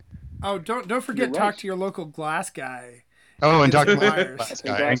right height. Oh, don't forget, talk to your local glass guy. Oh, and talk to my glass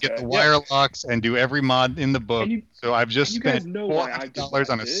guy and get the wire locks and do every mod in the book. So I've just spent $400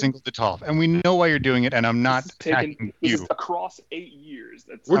 on a single Detolf, and we know why you're doing it, and I'm not attacking you. This is across 8 years.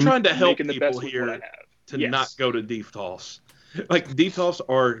 We're trying to help people here to not go to Detolfs. Like, Detolfs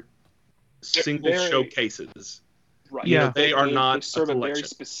are single showcases. Right. Yeah, they are not. They serve a very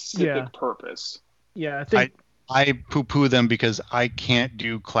specific purpose. Yeah, I think I poo-poo them because I can't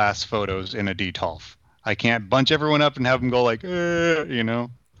do class photos in a Detolf. I can't bunch everyone up and have them go like, you know.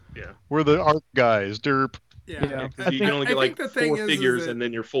 Yeah. We're the art guys, derp. Yeah. You can only get like 4 figures and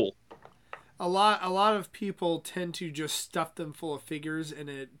then you're full. A lot of people tend to just stuff them full of figures, and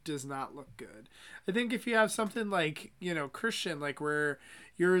it does not look good. I think if you have something like, you know, Christian, like where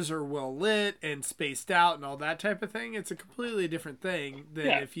yours are well lit and spaced out and all that type of thing, it's a completely different thing than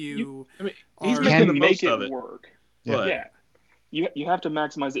if you he's making the most of it. Work. But, yeah. You have to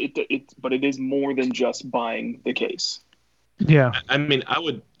maximize it, but it is more than just buying the case. Yeah. I mean, I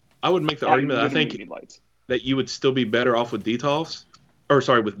would make the argument that I think that you would still be better off with Detolfs,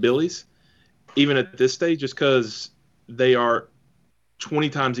 with Billies, even at this stage, just because they are 20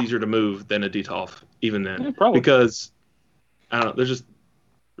 times easier to move than a Detolf, even then. Yeah, probably. Because, I don't know,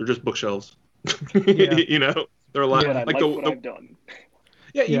 they're just bookshelves. Yeah. You know? They're a lot Yeah, like what I've done.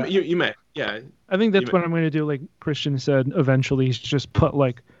 Yeah, Yeah. You may. Yeah. I think that's what I'm going to do, like Christian said, eventually, is just put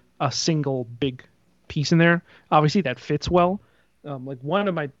like a single big piece in there. Obviously, that fits well. Like one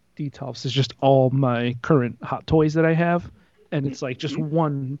of my Detolfs is just all my current Hot Toys that I have, and it's like just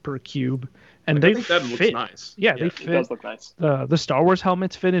one per cube. And Like, they I think that fit. looks nice. Yeah, they fit. It does look nice. The Star Wars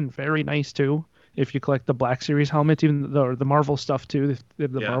helmets fit in very nice too. If you collect the Black Series helmets, even the Marvel stuff too, the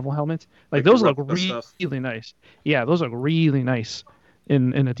Marvel helmets, like those look really nice. Yeah, those look really nice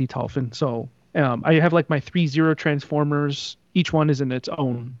in a Detolf. And so I have like my 3-0 Transformers. Each one is in its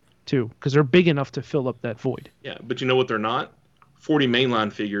own too, because they're big enough to fill up that void. Yeah, but you know what they're not? 40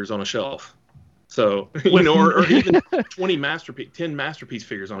 mainline figures on a shelf. So, you know, or even 10 Masterpiece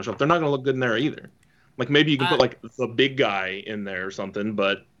figures on a shelf. They're not going to look good in there either. Like maybe you can put like the big guy in there or something,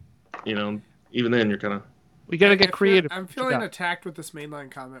 but, you know, even then you're kind of... We got to get creative. I'm feeling attacked with this mainline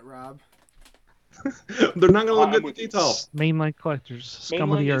comment, Rob. They're not going to look good with Detolf. Mainline collectors,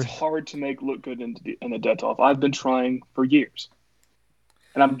 scum of the earth. It's hard to make look good in a Detolf. I've been trying for years.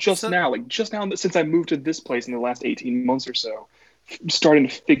 And I'm just now, since I moved to this place in the last 18 months or so, starting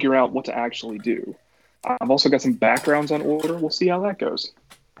to figure out what to actually do. I've also got some backgrounds on order. We'll see how that goes.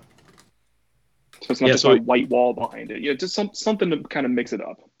 So it's not just a white wall behind it. Yeah, just something to kind of mix it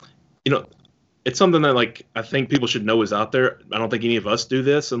up. You know, it's something that like I think people should know is out there. I don't think any of us do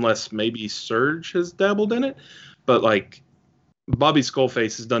this unless maybe Surge has dabbled in it. But like Bobby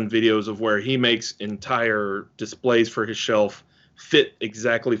Skullface has done videos of where he makes entire displays for his shelf fit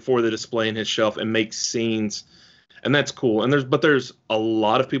exactly for the display in his shelf and makes scenes. And that's cool. And there's a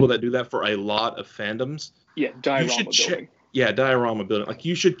lot of people that do that for a lot of fandoms. Yeah, diorama building. Diorama building. Like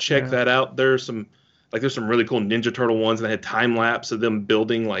you should check that out. There's some really cool Ninja Turtle ones, and they had time lapse of them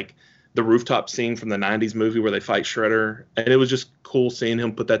building like the rooftop scene from the 90s movie where they fight Shredder. And it was just cool seeing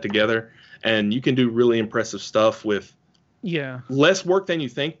him put that together. And you can do really impressive stuff with less work than you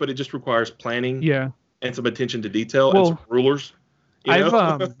think, but it just requires planning and some attention to detail and some rulers.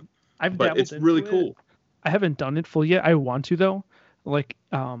 But it's really cool. I haven't done it full yet. I want to though. Like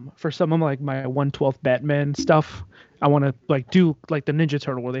for some of like my 1/12 Batman stuff, I want to like do like the Ninja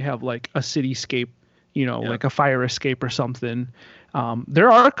Turtle where they have like a cityscape, you know, like a fire escape or something.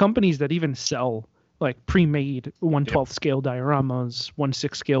 There are companies that even sell like pre-made 1/12 scale dioramas,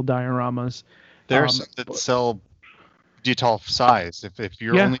 1/6 scale dioramas. There are some that sell Detolf size. If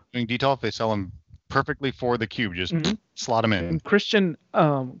you're only doing Detolf, they sell them perfectly for the cube. Just slot them in. And Christian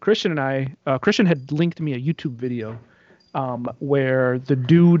had linked me a YouTube video where the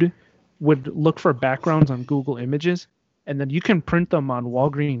dude would look for backgrounds on Google Images, and then you can print them on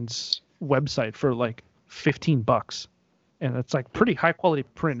Walgreens website for like $15, and it's like pretty high quality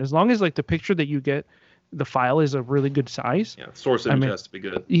print as long as like the picture that you get, the file is a really good size. Yeah, source image has to be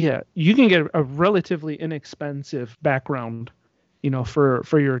good. Yeah, you can get a relatively inexpensive background, you know, for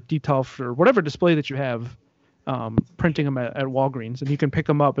your Detolf or whatever display that you have, printing them at Walgreens, and you can pick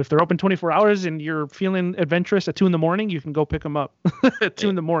them up if they're open 24 hours and you're feeling adventurous at 2 a.m. You can go pick them up at 2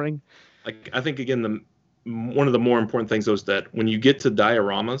 a.m. Like I think again, one of the more important things though is that when you get to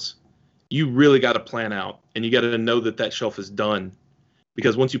dioramas, you really got to plan out and you got to know that shelf is done,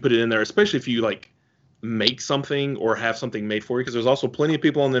 because once you put it in there, especially if you like make something or have something made for you, because there's also plenty of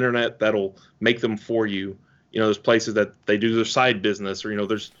people on the internet that'll make them for you. You know, there's places that they do their side business, or, you know,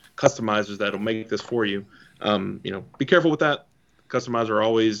 there's customizers that'll make this for you. You know, be careful with that. Customizers are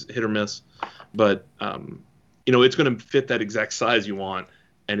always hit or miss, but, you know, it's going to fit that exact size you want.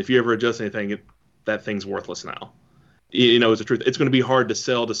 And if you ever adjust anything, that thing's worthless now. You know, it's the truth. It's going to be hard to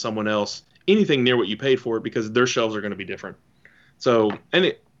sell to someone else anything near what you paid for it, because their shelves are going to be different. So,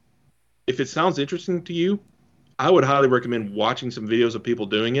 if it sounds interesting to you, I would highly recommend watching some videos of people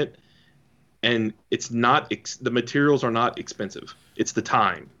doing it. And it's not, the materials are not expensive. It's the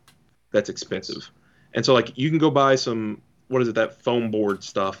time that's expensive. And so like you can go buy some, that foam board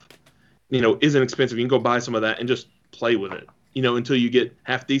stuff, you know, isn't expensive. You can go buy some of that and just play with it, you know, until you get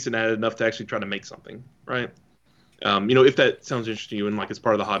half decent at it enough to actually try to make something. Right. You know, if that sounds interesting to you and like it's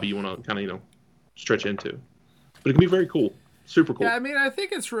part of the hobby you want to kind of, you know, stretch into, but it can be very cool. Super cool. Yeah. I mean, I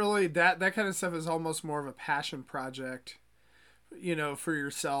think it's really that kind of stuff is almost more of a passion project, you know, for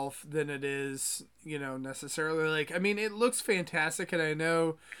yourself than it is, you know, necessarily like, I mean, it looks fantastic. And I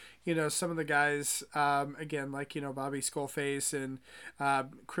know, some of the guys, again, like, Bobby Skullface and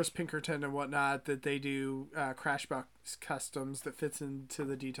Chris Pinkerton and whatnot, that they do Crashbox customs that fits into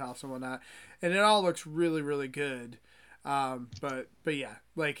the Detolfs and whatnot. And it all looks really, really good. But yeah,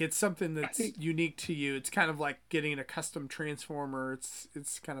 like, it's something that's unique to you. It's kind of like getting a custom transformer.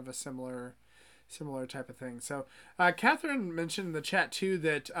 It's kind of a similar type of thing. So Catherine mentioned in the chat too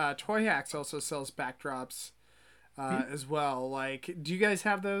that Toy Hacks also sells backdrops as well. Like, do you guys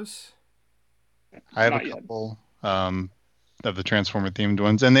have those? I have a couple of the Transformer themed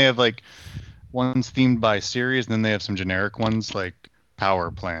ones, and they have like ones themed by series, and then they have some generic ones like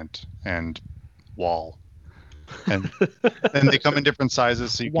Power Plant and Wall. And they come in different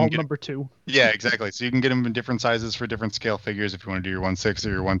sizes, so you Wall can get number 2. Yeah, exactly. So you can get them in different sizes for different scale figures if you want to do your 1/6 or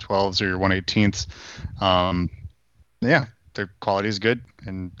your 1/12s or your 1/18ths. Yeah, their quality is good,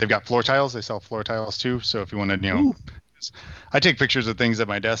 and they've got floor tiles. They sell floor tiles too. So if you want to, I take pictures of things at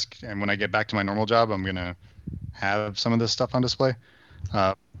my desk, and when I get back to my normal job, I'm gonna have some of this stuff on display.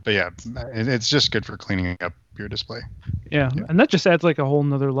 But yeah, it's just good for cleaning up your display. Yeah, and that just adds like a whole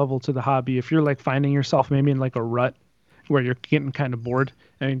nother level to the hobby. If you're like finding yourself maybe in like a rut where you're getting kind of bored,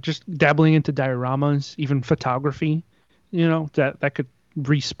 and just dabbling into dioramas, even photography, that could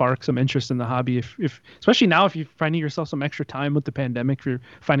re-spark some interest in the hobby. If especially now, if you're finding yourself some extra time with the pandemic, if you're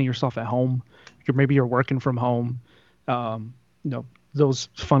finding yourself at home, maybe you're working from home, those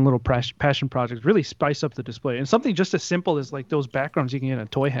fun little passion projects really spice up the display. And something just as simple as like those backgrounds you can get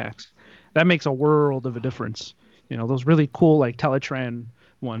at Toy Hacks, that makes a world of a difference. Those really cool like Teletran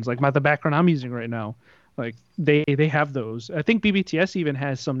ones, like the background I'm using right now, like they have those. I think BBTS even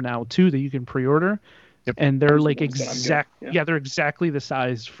has some now too that you can pre-order. Yep. And they're like they're exactly the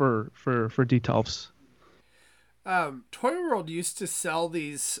size for Detolfs. Toy World used to sell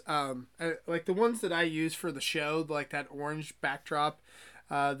these, like the ones that I use for the show, like that orange backdrop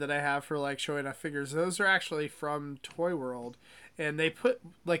that I have for like showing off figures. Those are actually from Toy World, and they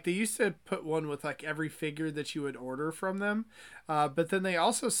used to put one with like every figure that you would order from them, but then they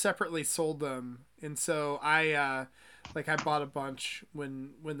also separately sold them, and so I bought a bunch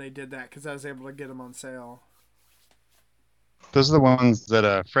when they did that because I was able to get them on sale. Those are the ones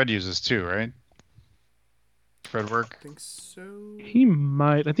that Fred uses too, right? Fred work? I think so. He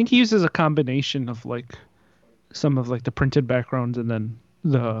might. I think he uses a combination of like some of like the printed backgrounds and then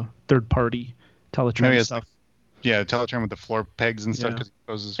the third party Teletran stuff. Yeah, Teletran with the floor pegs and stuff.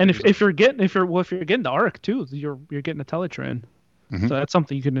 Yeah. And if you're getting the Arc too, you're getting a Teletran. Mm-hmm. So that's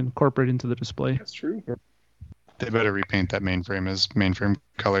something you can incorporate into the display. That's true. They better repaint that mainframe as mainframe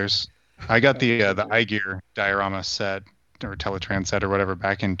colors. I got the iGear diorama set or Teletran set or whatever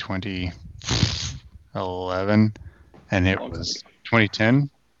back in 2011, and it was 2010,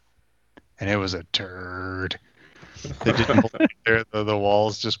 and it was a turd. They didn't the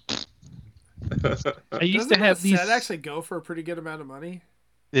walls just. I used to have these. Does that actually go for a pretty good amount of money?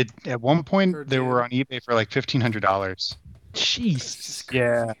 At one point they were on eBay for like $1,500. Jeez.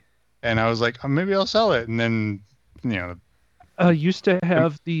 Yeah. And I was like, maybe I'll sell it, and then used to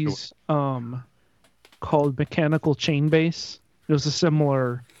have these called mechanical chain base. It was a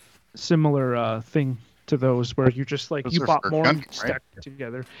similar thing to those where you just like you bought more and you stacked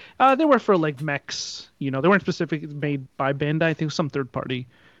together. They were for like mechs. They weren't specifically made by Bandai. I think it was some third party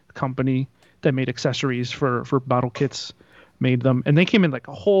company that made accessories for model kits made them, and they came in like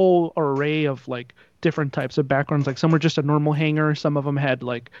a whole array of like different types of backgrounds. Like some were just a normal hanger, some of them had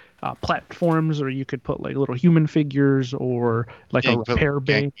like platforms, or you could put like little human figures or like a repair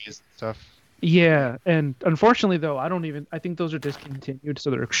bay stuff. Yeah, and unfortunately though, I think those are discontinued, so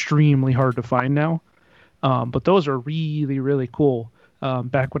they're extremely hard to find now. But those are really, really cool.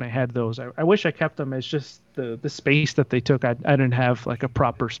 Back when I had those, I wish I kept them. As just the space that they took. I didn't have like a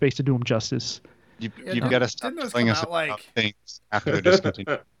proper space to do them justice. You've got to stop telling us about things after they're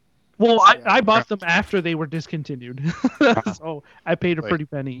discontinued. Well, I bought them after they were discontinued, so I paid a pretty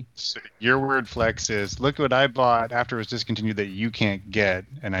penny. So your word flex is, look what I bought after it was discontinued that you can't get,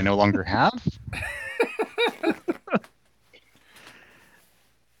 and I no longer have.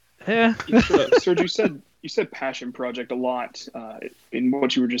 Yeah. Serge, you said passion project a lot in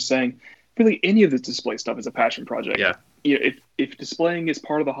what you were just saying. Really, any of this display stuff is a passion project. Yeah. If displaying is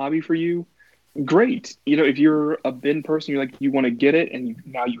part of the hobby for you, great. If you're a bin person, you're like, you want to get it, and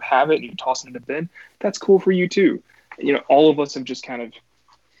now you have it, and you toss it in the bin. That's cool for you too. All of us have just kind of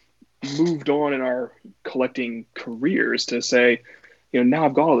moved on in our collecting careers to say, now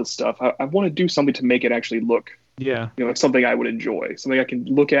I've got all this stuff. I want to do something to make it actually look. Yeah. Like something I would enjoy, something I can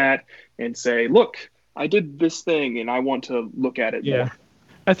look at and say, look, I did this thing, and I want to look at it more.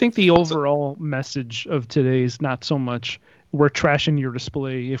 I think the overall message of today is not so much we're trashing your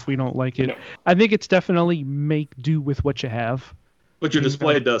display if we don't like it. No. I think it's definitely make do with what you have. But your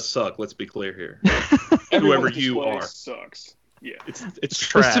display does suck. Let's be clear here. Whoever Everyone's you display are, sucks. Yeah, it's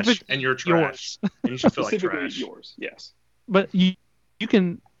trash, Specific- and you're trash, yours. and you should feel like specifically trash. yours. Yes. But you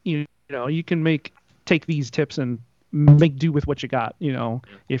can you can take these tips and make do with what you got.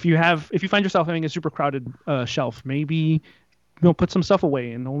 If you find yourself having a super crowded shelf, maybe put some stuff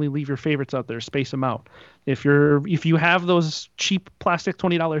away and only leave your favorites out there, space them out. If you have those cheap plastic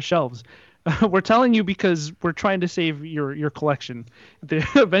 $20 shelves, we're telling you because we're trying to save your collection.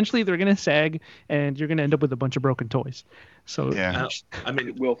 Eventually they're going to sag and you're going to end up with a bunch of broken toys. So Yeah. I mean,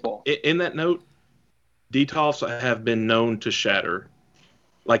 It will fall. in that note, DTOFs have been known to shatter.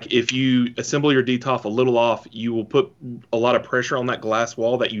 Like if you assemble your DTOF a little off, you will put a lot of pressure on that glass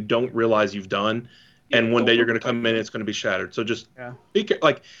wall that you don't realize you've done. And one day you're going to come in and it's going to be shattered. So just be careful.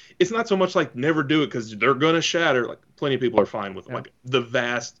 Like, it's not so much like never do it because they're going to shatter. Like, plenty of people are fine with like the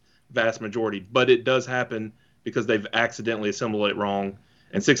vast majority. But it does happen because they've accidentally assembled it wrong.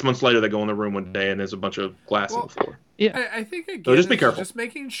 And 6 months later, they go in the room one day and there's a bunch of glass on the floor. Yeah, I think again, So just be careful. Just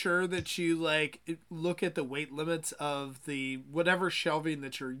making sure that you look at the weight limits of the whatever shelving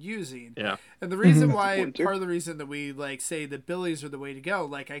that you're using. Yeah. And the reason why, Important too. part of the reason that we say that Billy's are the way to go,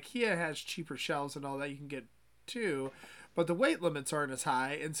 like IKEA has cheaper shelves and all that you can get too, but the weight limits aren't as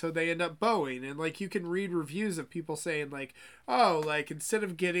high, and so they end up bowing. And you can read reviews of people saying instead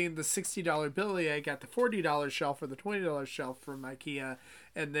of getting the $60 Billy, I got the $40 shelf or the $20 shelf from IKEA,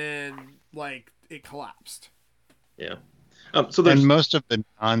 and then it collapsed. Yeah. So there's And most of the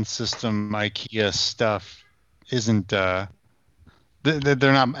non-system IKEA stuff isn't. They're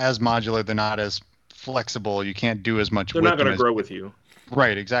not as modular. They're not as flexible. You can't do as much. they're with not going them to grow with you.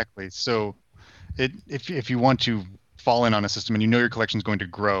 Right, exactly. So, if you want to fall in on a system and you know your collection is going to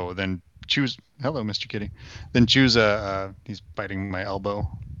grow, then choose. Hello, Mr. Kitty. Then choose he's biting my elbow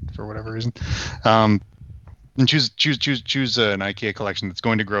for whatever reason. Then choose an IKEA collection that's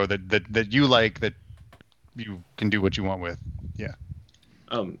going to grow that you like, that you can do what you want with. Yeah.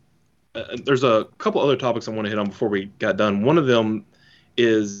 There's a couple other topics I want to hit on before we got done. One of them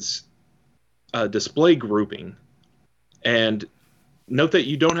is display grouping. And note that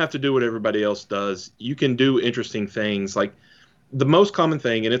you don't have to do what everybody else does. You can do interesting things. Like the most common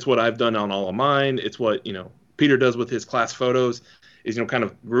thing, and it's what I've done on all of mine, it's what Peter does with his class photos, is kind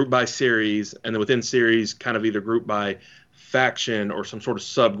of group by series, and then within series kind of either group by faction or some sort of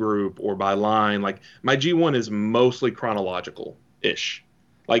subgroup or by line. Like my G1 is mostly chronological-ish.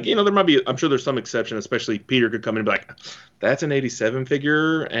 Like, there might be, I'm sure there's some exception, especially Peter could come in and be like, that's an 87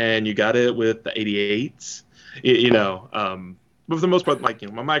 figure and you got it with the 88s, but for the most part, my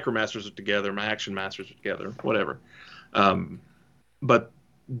Micromasters are together, my Action Masters are together, whatever. But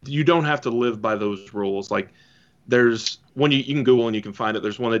you don't have to live by those rules. Like there's one you can Google and you can find it.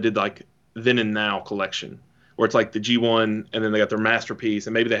 There's one that did like Then and Now collection, where it's like the G1 and then they got their masterpiece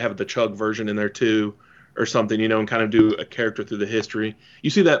and maybe they have the Chug version in there too or something, and kind of do a character through the history. You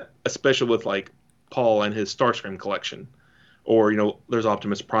see that especially with like Paul and his Starscream collection, or there's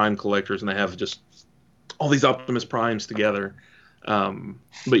Optimus Prime collectors and they have just all these Optimus Primes together.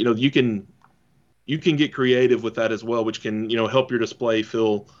 But you can get creative with that as well, which can help your display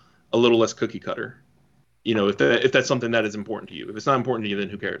feel a little less cookie cutter. If that's something that is important to you. If it's not important to you, then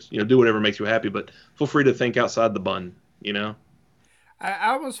who cares? Do whatever makes you happy, but feel free to think outside the bun. I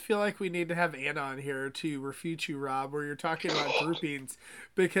almost feel like we need to have Anna on here to refute you, Rob, where you're talking about groupings,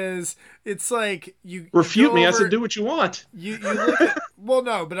 because it's like you refute me. I said do what you want. You look at, well,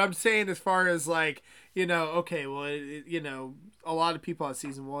 no, but I'm saying as far as okay, well, a lot of people have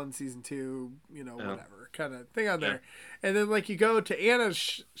season 1, season 2, whatever kind of thing on there, and then you go to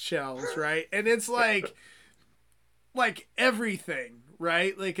Anna's shelves, right, and it's like everything.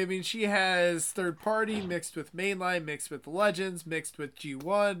 Right? She has third party mixed with mainline, mixed with Legends, mixed with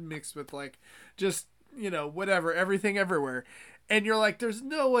G1, mixed with just, whatever, everything everywhere. And you're like, there's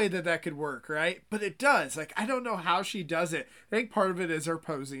no way that could work, right? But it does. I don't know how she does it. I think part of it is her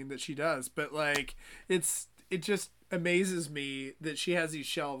posing that she does, but it just amazes me that she has these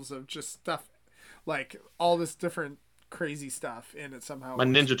shelves of just stuff, all this different crazy stuff in it somehow. My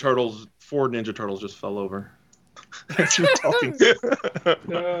Ninja Turtles, 4 Ninja Turtles just fell over. As you're talking.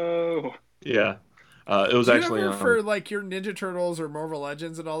 No. Yeah. It was actually for your Ninja Turtles or Marvel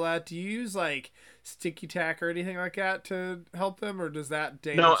Legends and all that, do you use sticky tack or anything like that to help them, or does that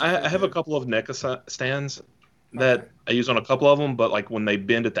damage? No, I have a couple of NECA stands that I use on a couple of them, but when they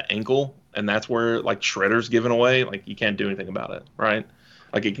bend at the ankle and that's where Shredder's given away, you can't do anything about it, right?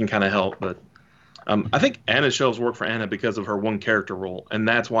 It can kind of help, but I think Anna's shelves work for Anna because of her one character rule, and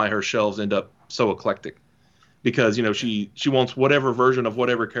that's why her shelves end up so eclectic. because she wants whatever version of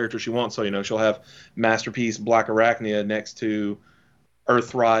whatever character she wants. So she'll have Masterpiece Black Arachnia next to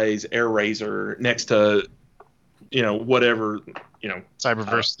Earthrise Air Razor next to whatever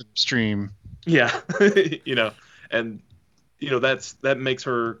Cyberverse Stream. Yeah, and that makes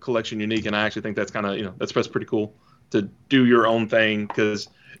her collection unique, and I actually think that's kind of that's pretty cool to do your own thing, because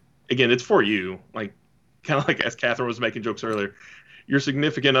again, it's for you. Like, kind of like as Catherine was making jokes earlier, your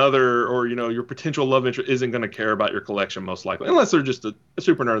significant other or your potential love interest isn't going to care about your collection most likely, unless they're just a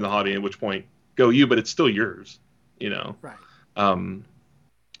super nerd in the hobby, at which point go you, but it's still yours. Right.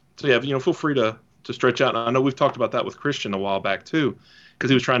 So yeah, feel free to stretch out. And I know we've talked about that with Christian a while back too, because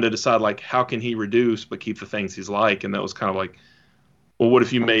he was trying to decide like how can he reduce but keep the things he's like, and that was kind of like, well, what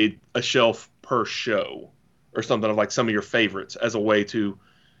if you made a shelf per show or something of like some of your favorites as a way to,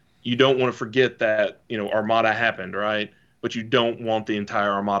 you don't want to forget that Armada happened, right? But you don't want the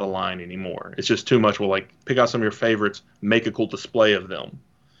entire Armada line anymore. It's just too much. Well, like pick out some of your favorites, make a cool display of them,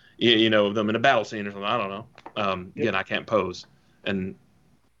 of them in a battle scene or something. I don't know. Again, I can't pose,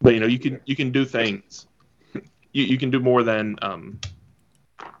 but you can do things. You can do more than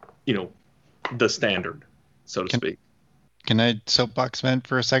the standard, so to speak. Can I soapbox vent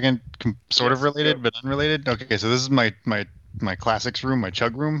for a second? Sort of related, but unrelated. Okay, so this is my classics room, my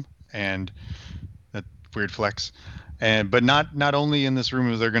chug room, and that weird flex. But not only in this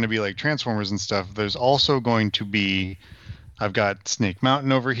room is there going to be like Transformers and stuff. There's also going to be, I've got Snake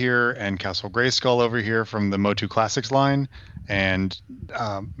Mountain over here and Castle Grayskull over here from the Motu Classics line, and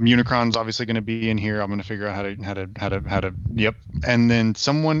Unicron's obviously going to be in here. I'm going to figure out how to. Yep. And then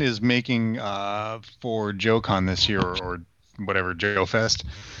someone is making for JoeCon this year or whatever, Joe Fest,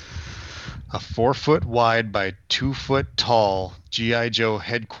 a 4-foot wide by 2-foot tall G.I. Joe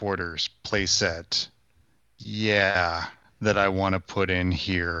headquarters playset. Yeah, that I want to put in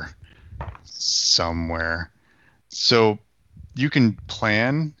here somewhere. So you can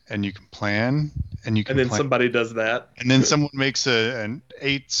plan and you can plan and you can then plan. Somebody does that. And then someone makes an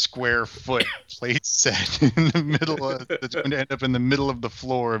 8 square foot plate set in the middle of that's going to end up in the middle of the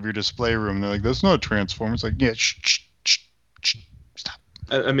floor of your display room. They're like, that's not a Transformer. It's like, yeah, shh, stop.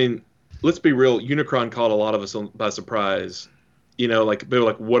 I mean, let's be real. Unicron caught a lot of us by surprise. Like they were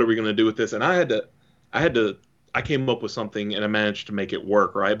like, what are we going to do with this? And I came up with something and I managed to make it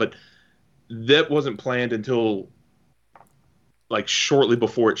work, right? But that wasn't planned until like shortly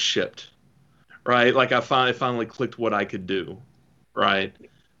before it shipped, right? Like I finally clicked what I could do, right?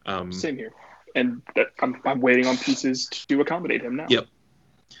 Same here. And I'm waiting on pieces to accommodate him now. Yep.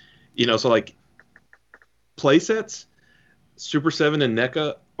 So like playsets, Super 7 and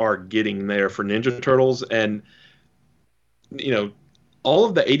NECA are getting there for Ninja Turtles, and all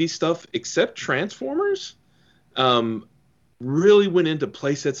of the 80s stuff except Transformers really went into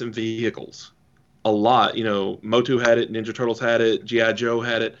playsets and vehicles a lot. Motu had it, Ninja Turtles had it, G.I. Joe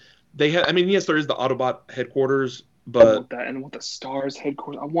had it. They had, yes, there is the Autobot headquarters, but I want that, and I want the Stars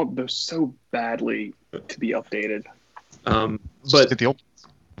headquarters. I want those so badly to be updated. But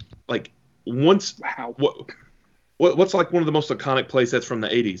like once, what's like one of the most iconic playsets from the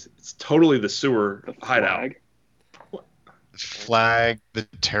 80s? It's totally the sewer hideout. Flag, the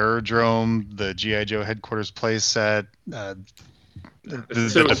Terrordrome, the G.I. Joe headquarters place set, the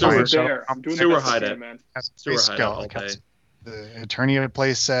sewer hideout, man. Sewer hideout, the Eternia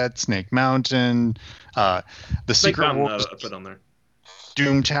place set, Snake Mountain, the Secret Wars. I put on there.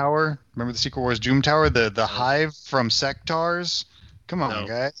 Doom Tower. Remember the Secret Wars Doom Tower? The hive from Sectars. Come on,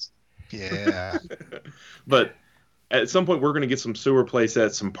 guys. Yeah. But at some point, we're going to get some sewer play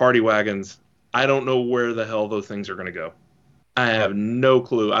sets, some party wagons. I don't know where the hell those things are going to go. I have no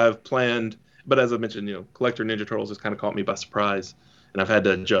clue. I've planned, but as I mentioned, Collector Ninja Turtles has kind of caught me by surprise, and I've had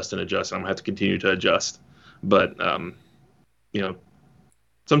to adjust, and I'm going to have to continue to adjust. But,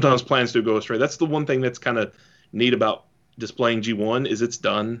 sometimes plans do go astray. That's the one thing that's kind of neat about displaying G1 is it's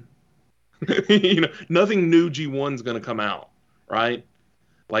done. Nothing new G1's going to come out, right?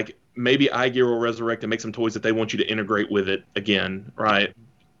 Like, maybe iGear will resurrect and make some toys that they want you to integrate with it again, right?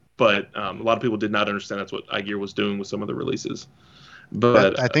 But a lot of people did not understand that's what iGear was doing with some of the releases.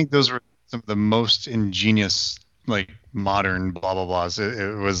 But I think those were some of the most ingenious, like modern blah blah blahs.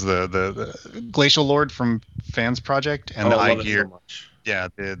 It was the Glacial Lord from Fans Project and the iGear. So yeah,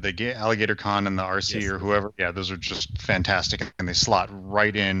 the Alligator Con and the RC or whoever. Yeah, those are just fantastic, and they slot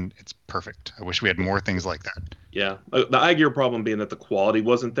right in. It's perfect. I wish we had more things like that. Yeah, the iGear problem being that the quality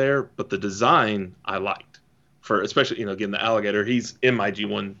wasn't there, but the design I liked. For especially, again, the Alligator, he's in my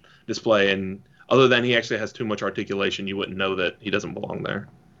G1 display, and other than he actually has too much articulation, you wouldn't know that he doesn't belong there.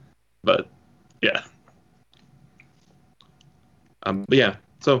 But yeah,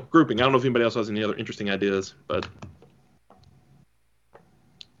 So grouping. I don't know if anybody else has any other interesting ideas, but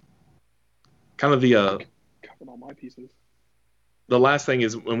kind of the covered all my pieces. The last thing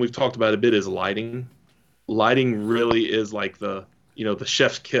is, when we've talked about it a bit, is lighting. Lighting really is like the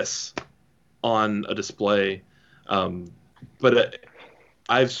chef's kiss on a display. But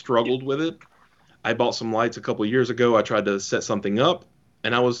I've struggled with it. I bought some lights a couple of years ago. I tried to set something up,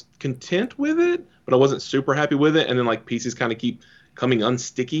 and I was content with it, but I wasn't super happy with it. And then like pieces kind of keep coming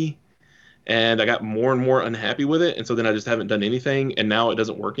unsticky, and I got more and more unhappy with it. And so then I just haven't done anything, and now it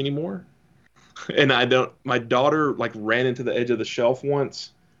doesn't work anymore. And my daughter like ran into the edge of the shelf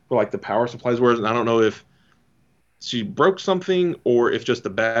once where like the power supplies were, and I don't know if she broke something or if just the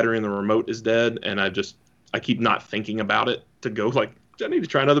battery in the remote is dead. And I keep not thinking about it to go like, I need to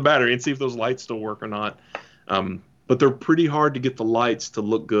try another battery and see if those lights still work or not. But they're pretty hard to get the lights to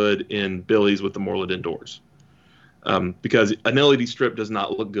look good in Billy's with the Morlid indoors. Because an LED strip does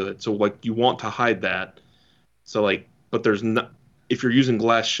not look good. So like you want to hide that. So like, but there's not, if you're using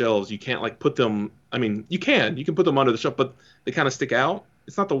glass shelves, you can't like put them, I mean, you can put them under the shelf, but they kind of stick out.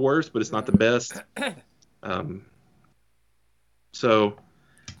 It's not the worst, but it's not the best. So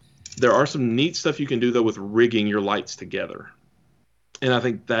there are some neat stuff you can do though with rigging your lights together. And I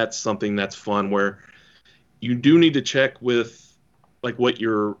think that's something that's fun, where you do need to check with like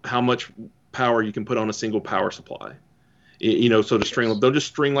how much power you can put on a single power supply. So to string them, they'll just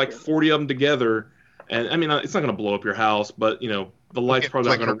string like 40 of them together. And I mean, it's not going to blow up your house, but the light's probably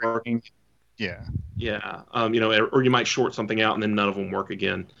not going to work. Yeah. Yeah. Or you might short something out and then none of them work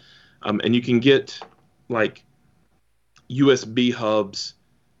again. And you can get like USB hubs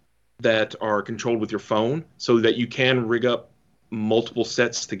that are controlled with your phone so that you can rig up multiple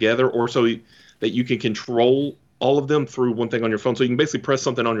sets together, or so that you can control all of them through one thing on your phone. So you can basically press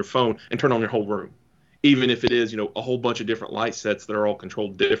something on your phone and turn on your whole room, even if it is, a whole bunch of different light sets that are all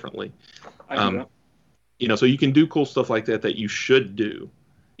controlled differently. I do that. So you can do cool stuff like that you should do,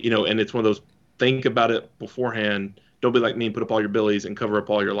 and it's one of those, think about it beforehand. Don't be like me and put up all your Billies and cover up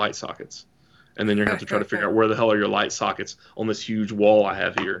all your light sockets. And then you're going to have to try to figure out where the hell are your light sockets on this huge wall I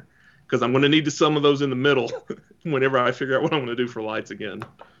have here. Because I'm going to need some of those in the middle whenever I figure out what I'm going to do for lights again.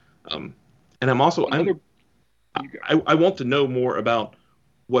 And I'm also, I want to know more about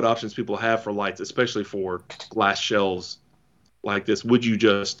what options people have for lights, especially for glass shelves like this. Would you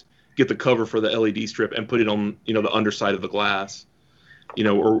just get the cover for the LED strip and put it on, the underside of the glass?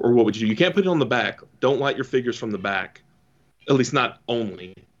 Or what would you do? You can't put it on the back. Don't light your figures from the back. At least not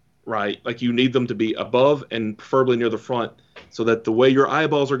only, right? Like you need them to be above and preferably near the front so that the way your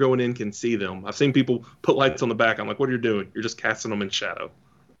eyeballs are going in can see them. I've seen people put lights on the back. I'm like, what are you doing? You're just casting them in shadow.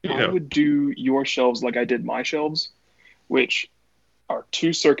 I would do your shelves like I did my shelves, which are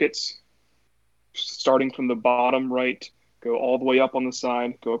 2 circuits starting from the bottom right, go all the way up on the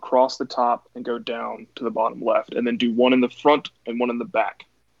side, go across the top, and go down to the bottom left, and then do one in the front and one in the back.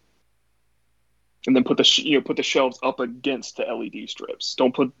 And then put the shelves up against the LED strips.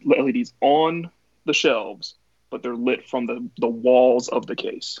 Don't put LEDs on the shelves, but they're lit from the walls of the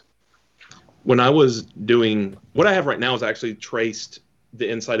case. When I was doing what I have right now is actually traced the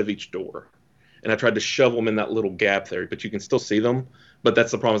inside of each door, and I tried to shove them in that little gap there, but you can still see them. But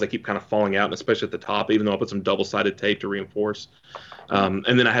that's the problem, is they keep kind of falling out, and especially at the top, even though I put some double-sided tape to reinforce. And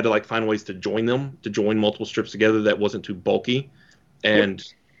then I had to like find ways to join multiple strips together that wasn't too bulky. And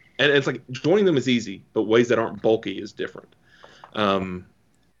it's like joining them is easy, but ways that aren't bulky is different.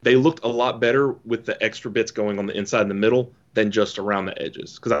 They looked a lot better with the extra bits going on the inside and the middle than just around the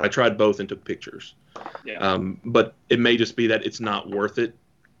edges, because I tried both and took pictures. Yeah. But it may just be that it's not worth it,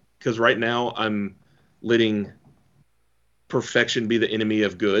 because right now I'm letting perfection be the enemy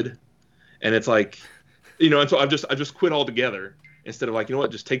of good, and it's like, and so I've just quit altogether instead of like,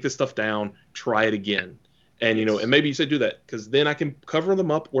 just take this stuff down, try it again. And, and maybe you say do that, because then I can cover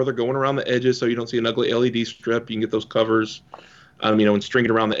them up where they're going around the edges so you don't see an ugly LED strip. You can get those covers, and string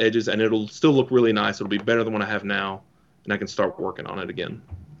it around the edges, and it'll still look really nice. It'll be better than what I have now, and I can start working on it again.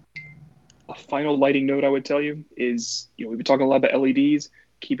 A final lighting note I would tell you is, we've been talking a lot about LEDs.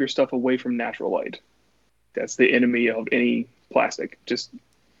 Keep your stuff away from natural light. That's the enemy of any plastic. Just,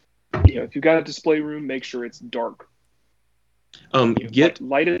 if you've got a display room, make sure it's dark.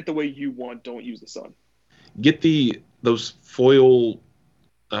 Light it the way you want. Don't use the sun. Get those foil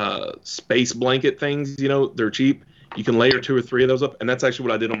space blanket things. They're cheap. You can layer 2 or 3 of those up, and that's actually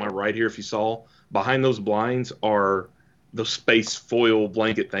what I did on my right here. If you saw, behind those blinds are those space foil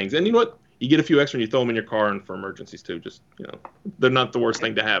blanket things. And you know what? You get a few extra and you throw them in your car and for emergencies too. Just, they're not the worst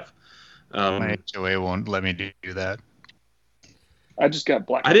thing to have. My HOA won't let me do that. I just got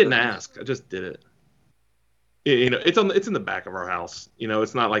black. I didn't ask. I just did it. It's in the back of our house.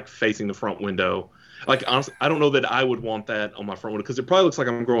 It's not like facing the front window. Like, honestly, I don't know that I would want that on my front window because it probably looks like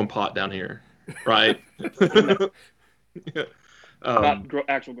I'm growing pot down here, right? Yeah. Not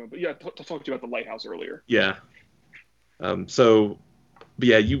actual growing, but yeah, to talk to you about the lighthouse earlier. Yeah. But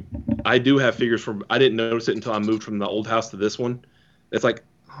yeah, I do have figures from. I didn't notice it until I moved from the old house to this one. It's like,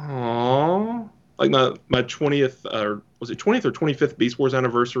 aww, like my 20th, or was it 20th or 25th Beast Wars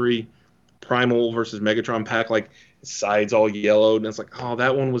anniversary Primal versus Megatron pack, like sides all yellowed, and it's like, oh,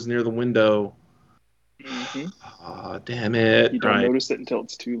 that one was near the window. Mm-hmm. Oh, damn it! You don't notice it until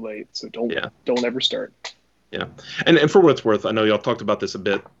it's too late, so don't ever start. Yeah, and for what it's worth, I know y'all talked about this a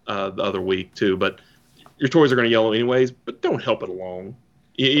bit the other week too, but your toys are going to yellow anyways. But don't help it along,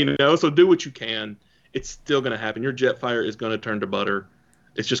 So do what you can. It's still going to happen. Your Jetfire is going to turn to butter.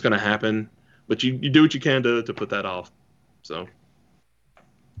 It's just going to happen. But you do what you can to put that off. So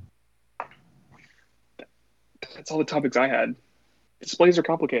that's all the topics I had. Displays are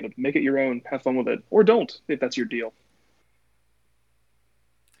complicated. Make it your own. Have fun with it, or don't if that's your deal.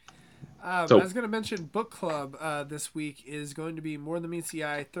 I was going to mention book club this week is going to be More Than Meets the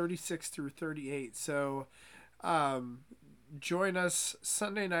Eye 36 through 38. So join us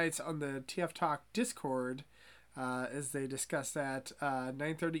Sunday nights on the TF Talk Discord as they discuss that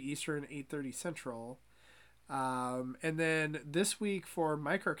 9:30 Eastern, 8:30 Central. And then this week for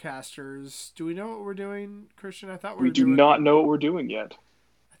Microcasters, do we know what we're doing, Christian? I thought we do not know what we're doing yet.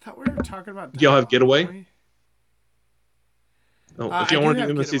 I thought we were talking about. Y'all have Getaway? Oh, if you want to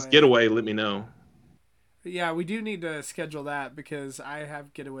do Nemesis Getaway, let me know. Yeah, we do need to schedule that because I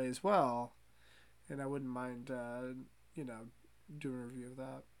have Getaway as well, and I wouldn't mind, doing a review of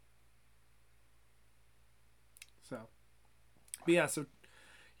that. So, but yeah, so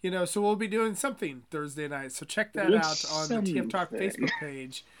we'll be doing something Thursday night. So check that out on the TF Talk Facebook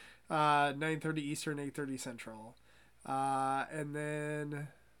page, 9:30 Eastern, 8:30 Central, and then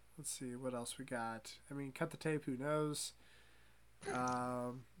let's see what else we got. I mean, cut the tape. Who knows?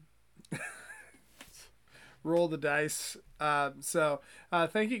 Roll the dice. So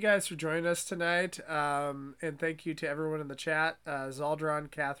thank you guys for joining us tonight, and thank you to everyone in the chat,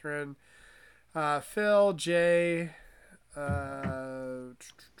 Zaldron, Catherine, Phil, Jay, Rich,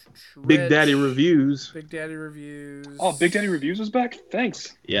 Big Daddy Reviews. Oh, Big Daddy Reviews was back.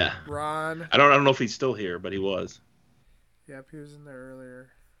 Thanks. Yeah. Ron. I don't know if he's still here, but he was. Yep, he was in there earlier.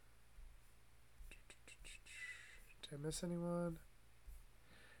 Did I miss anyone?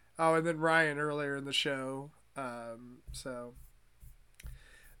 Oh, and then Ryan earlier in the show. But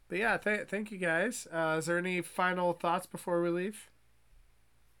yeah, thank you guys. Is there any final thoughts before we leave?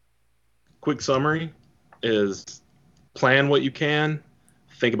 Quick summary is plan what you can,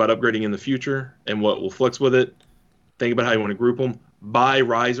 think about upgrading in the future and what will flex with it. Think about how you want to group them. Buy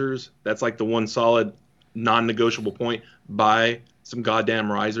risers. That's like the one solid non-negotiable point. Buy some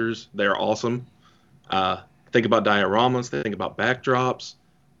goddamn risers. They're awesome. Think about dioramas. Think about backdrops.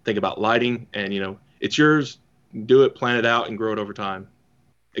 Think about lighting. And, it's yours. Do it, plan it out, and grow it over time.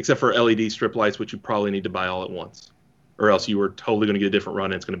 Except for LED strip lights, which you probably need to buy all at once. Or else you are totally going to get a different run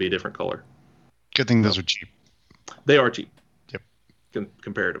and it's going to be a different color. Good thing those are cheap. They are cheap. Yep.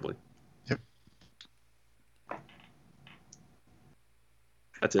 Comparatively. Yep.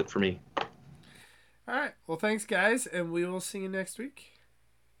 That's it for me. All right. Well, thanks, guys, and we will see you next week.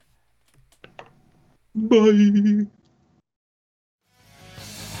 Bye.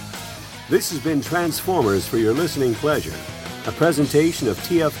 This has been Transformers for your listening pleasure, a presentation of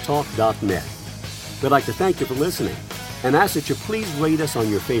tftalk.net. We'd like to thank you for listening and ask that you please rate us on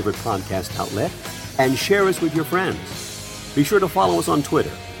your favorite podcast outlet and share us with your friends. Be sure to follow us on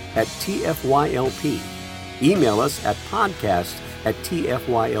Twitter at TFYLP. Email us at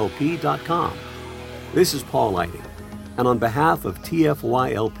podcast@tfylp.com. This is Paul Lighting, and on behalf of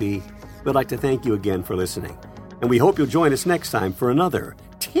TFYLP, we'd like to thank you again for listening. And we hope you'll join us next time for another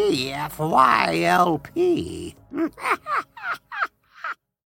TFYLP.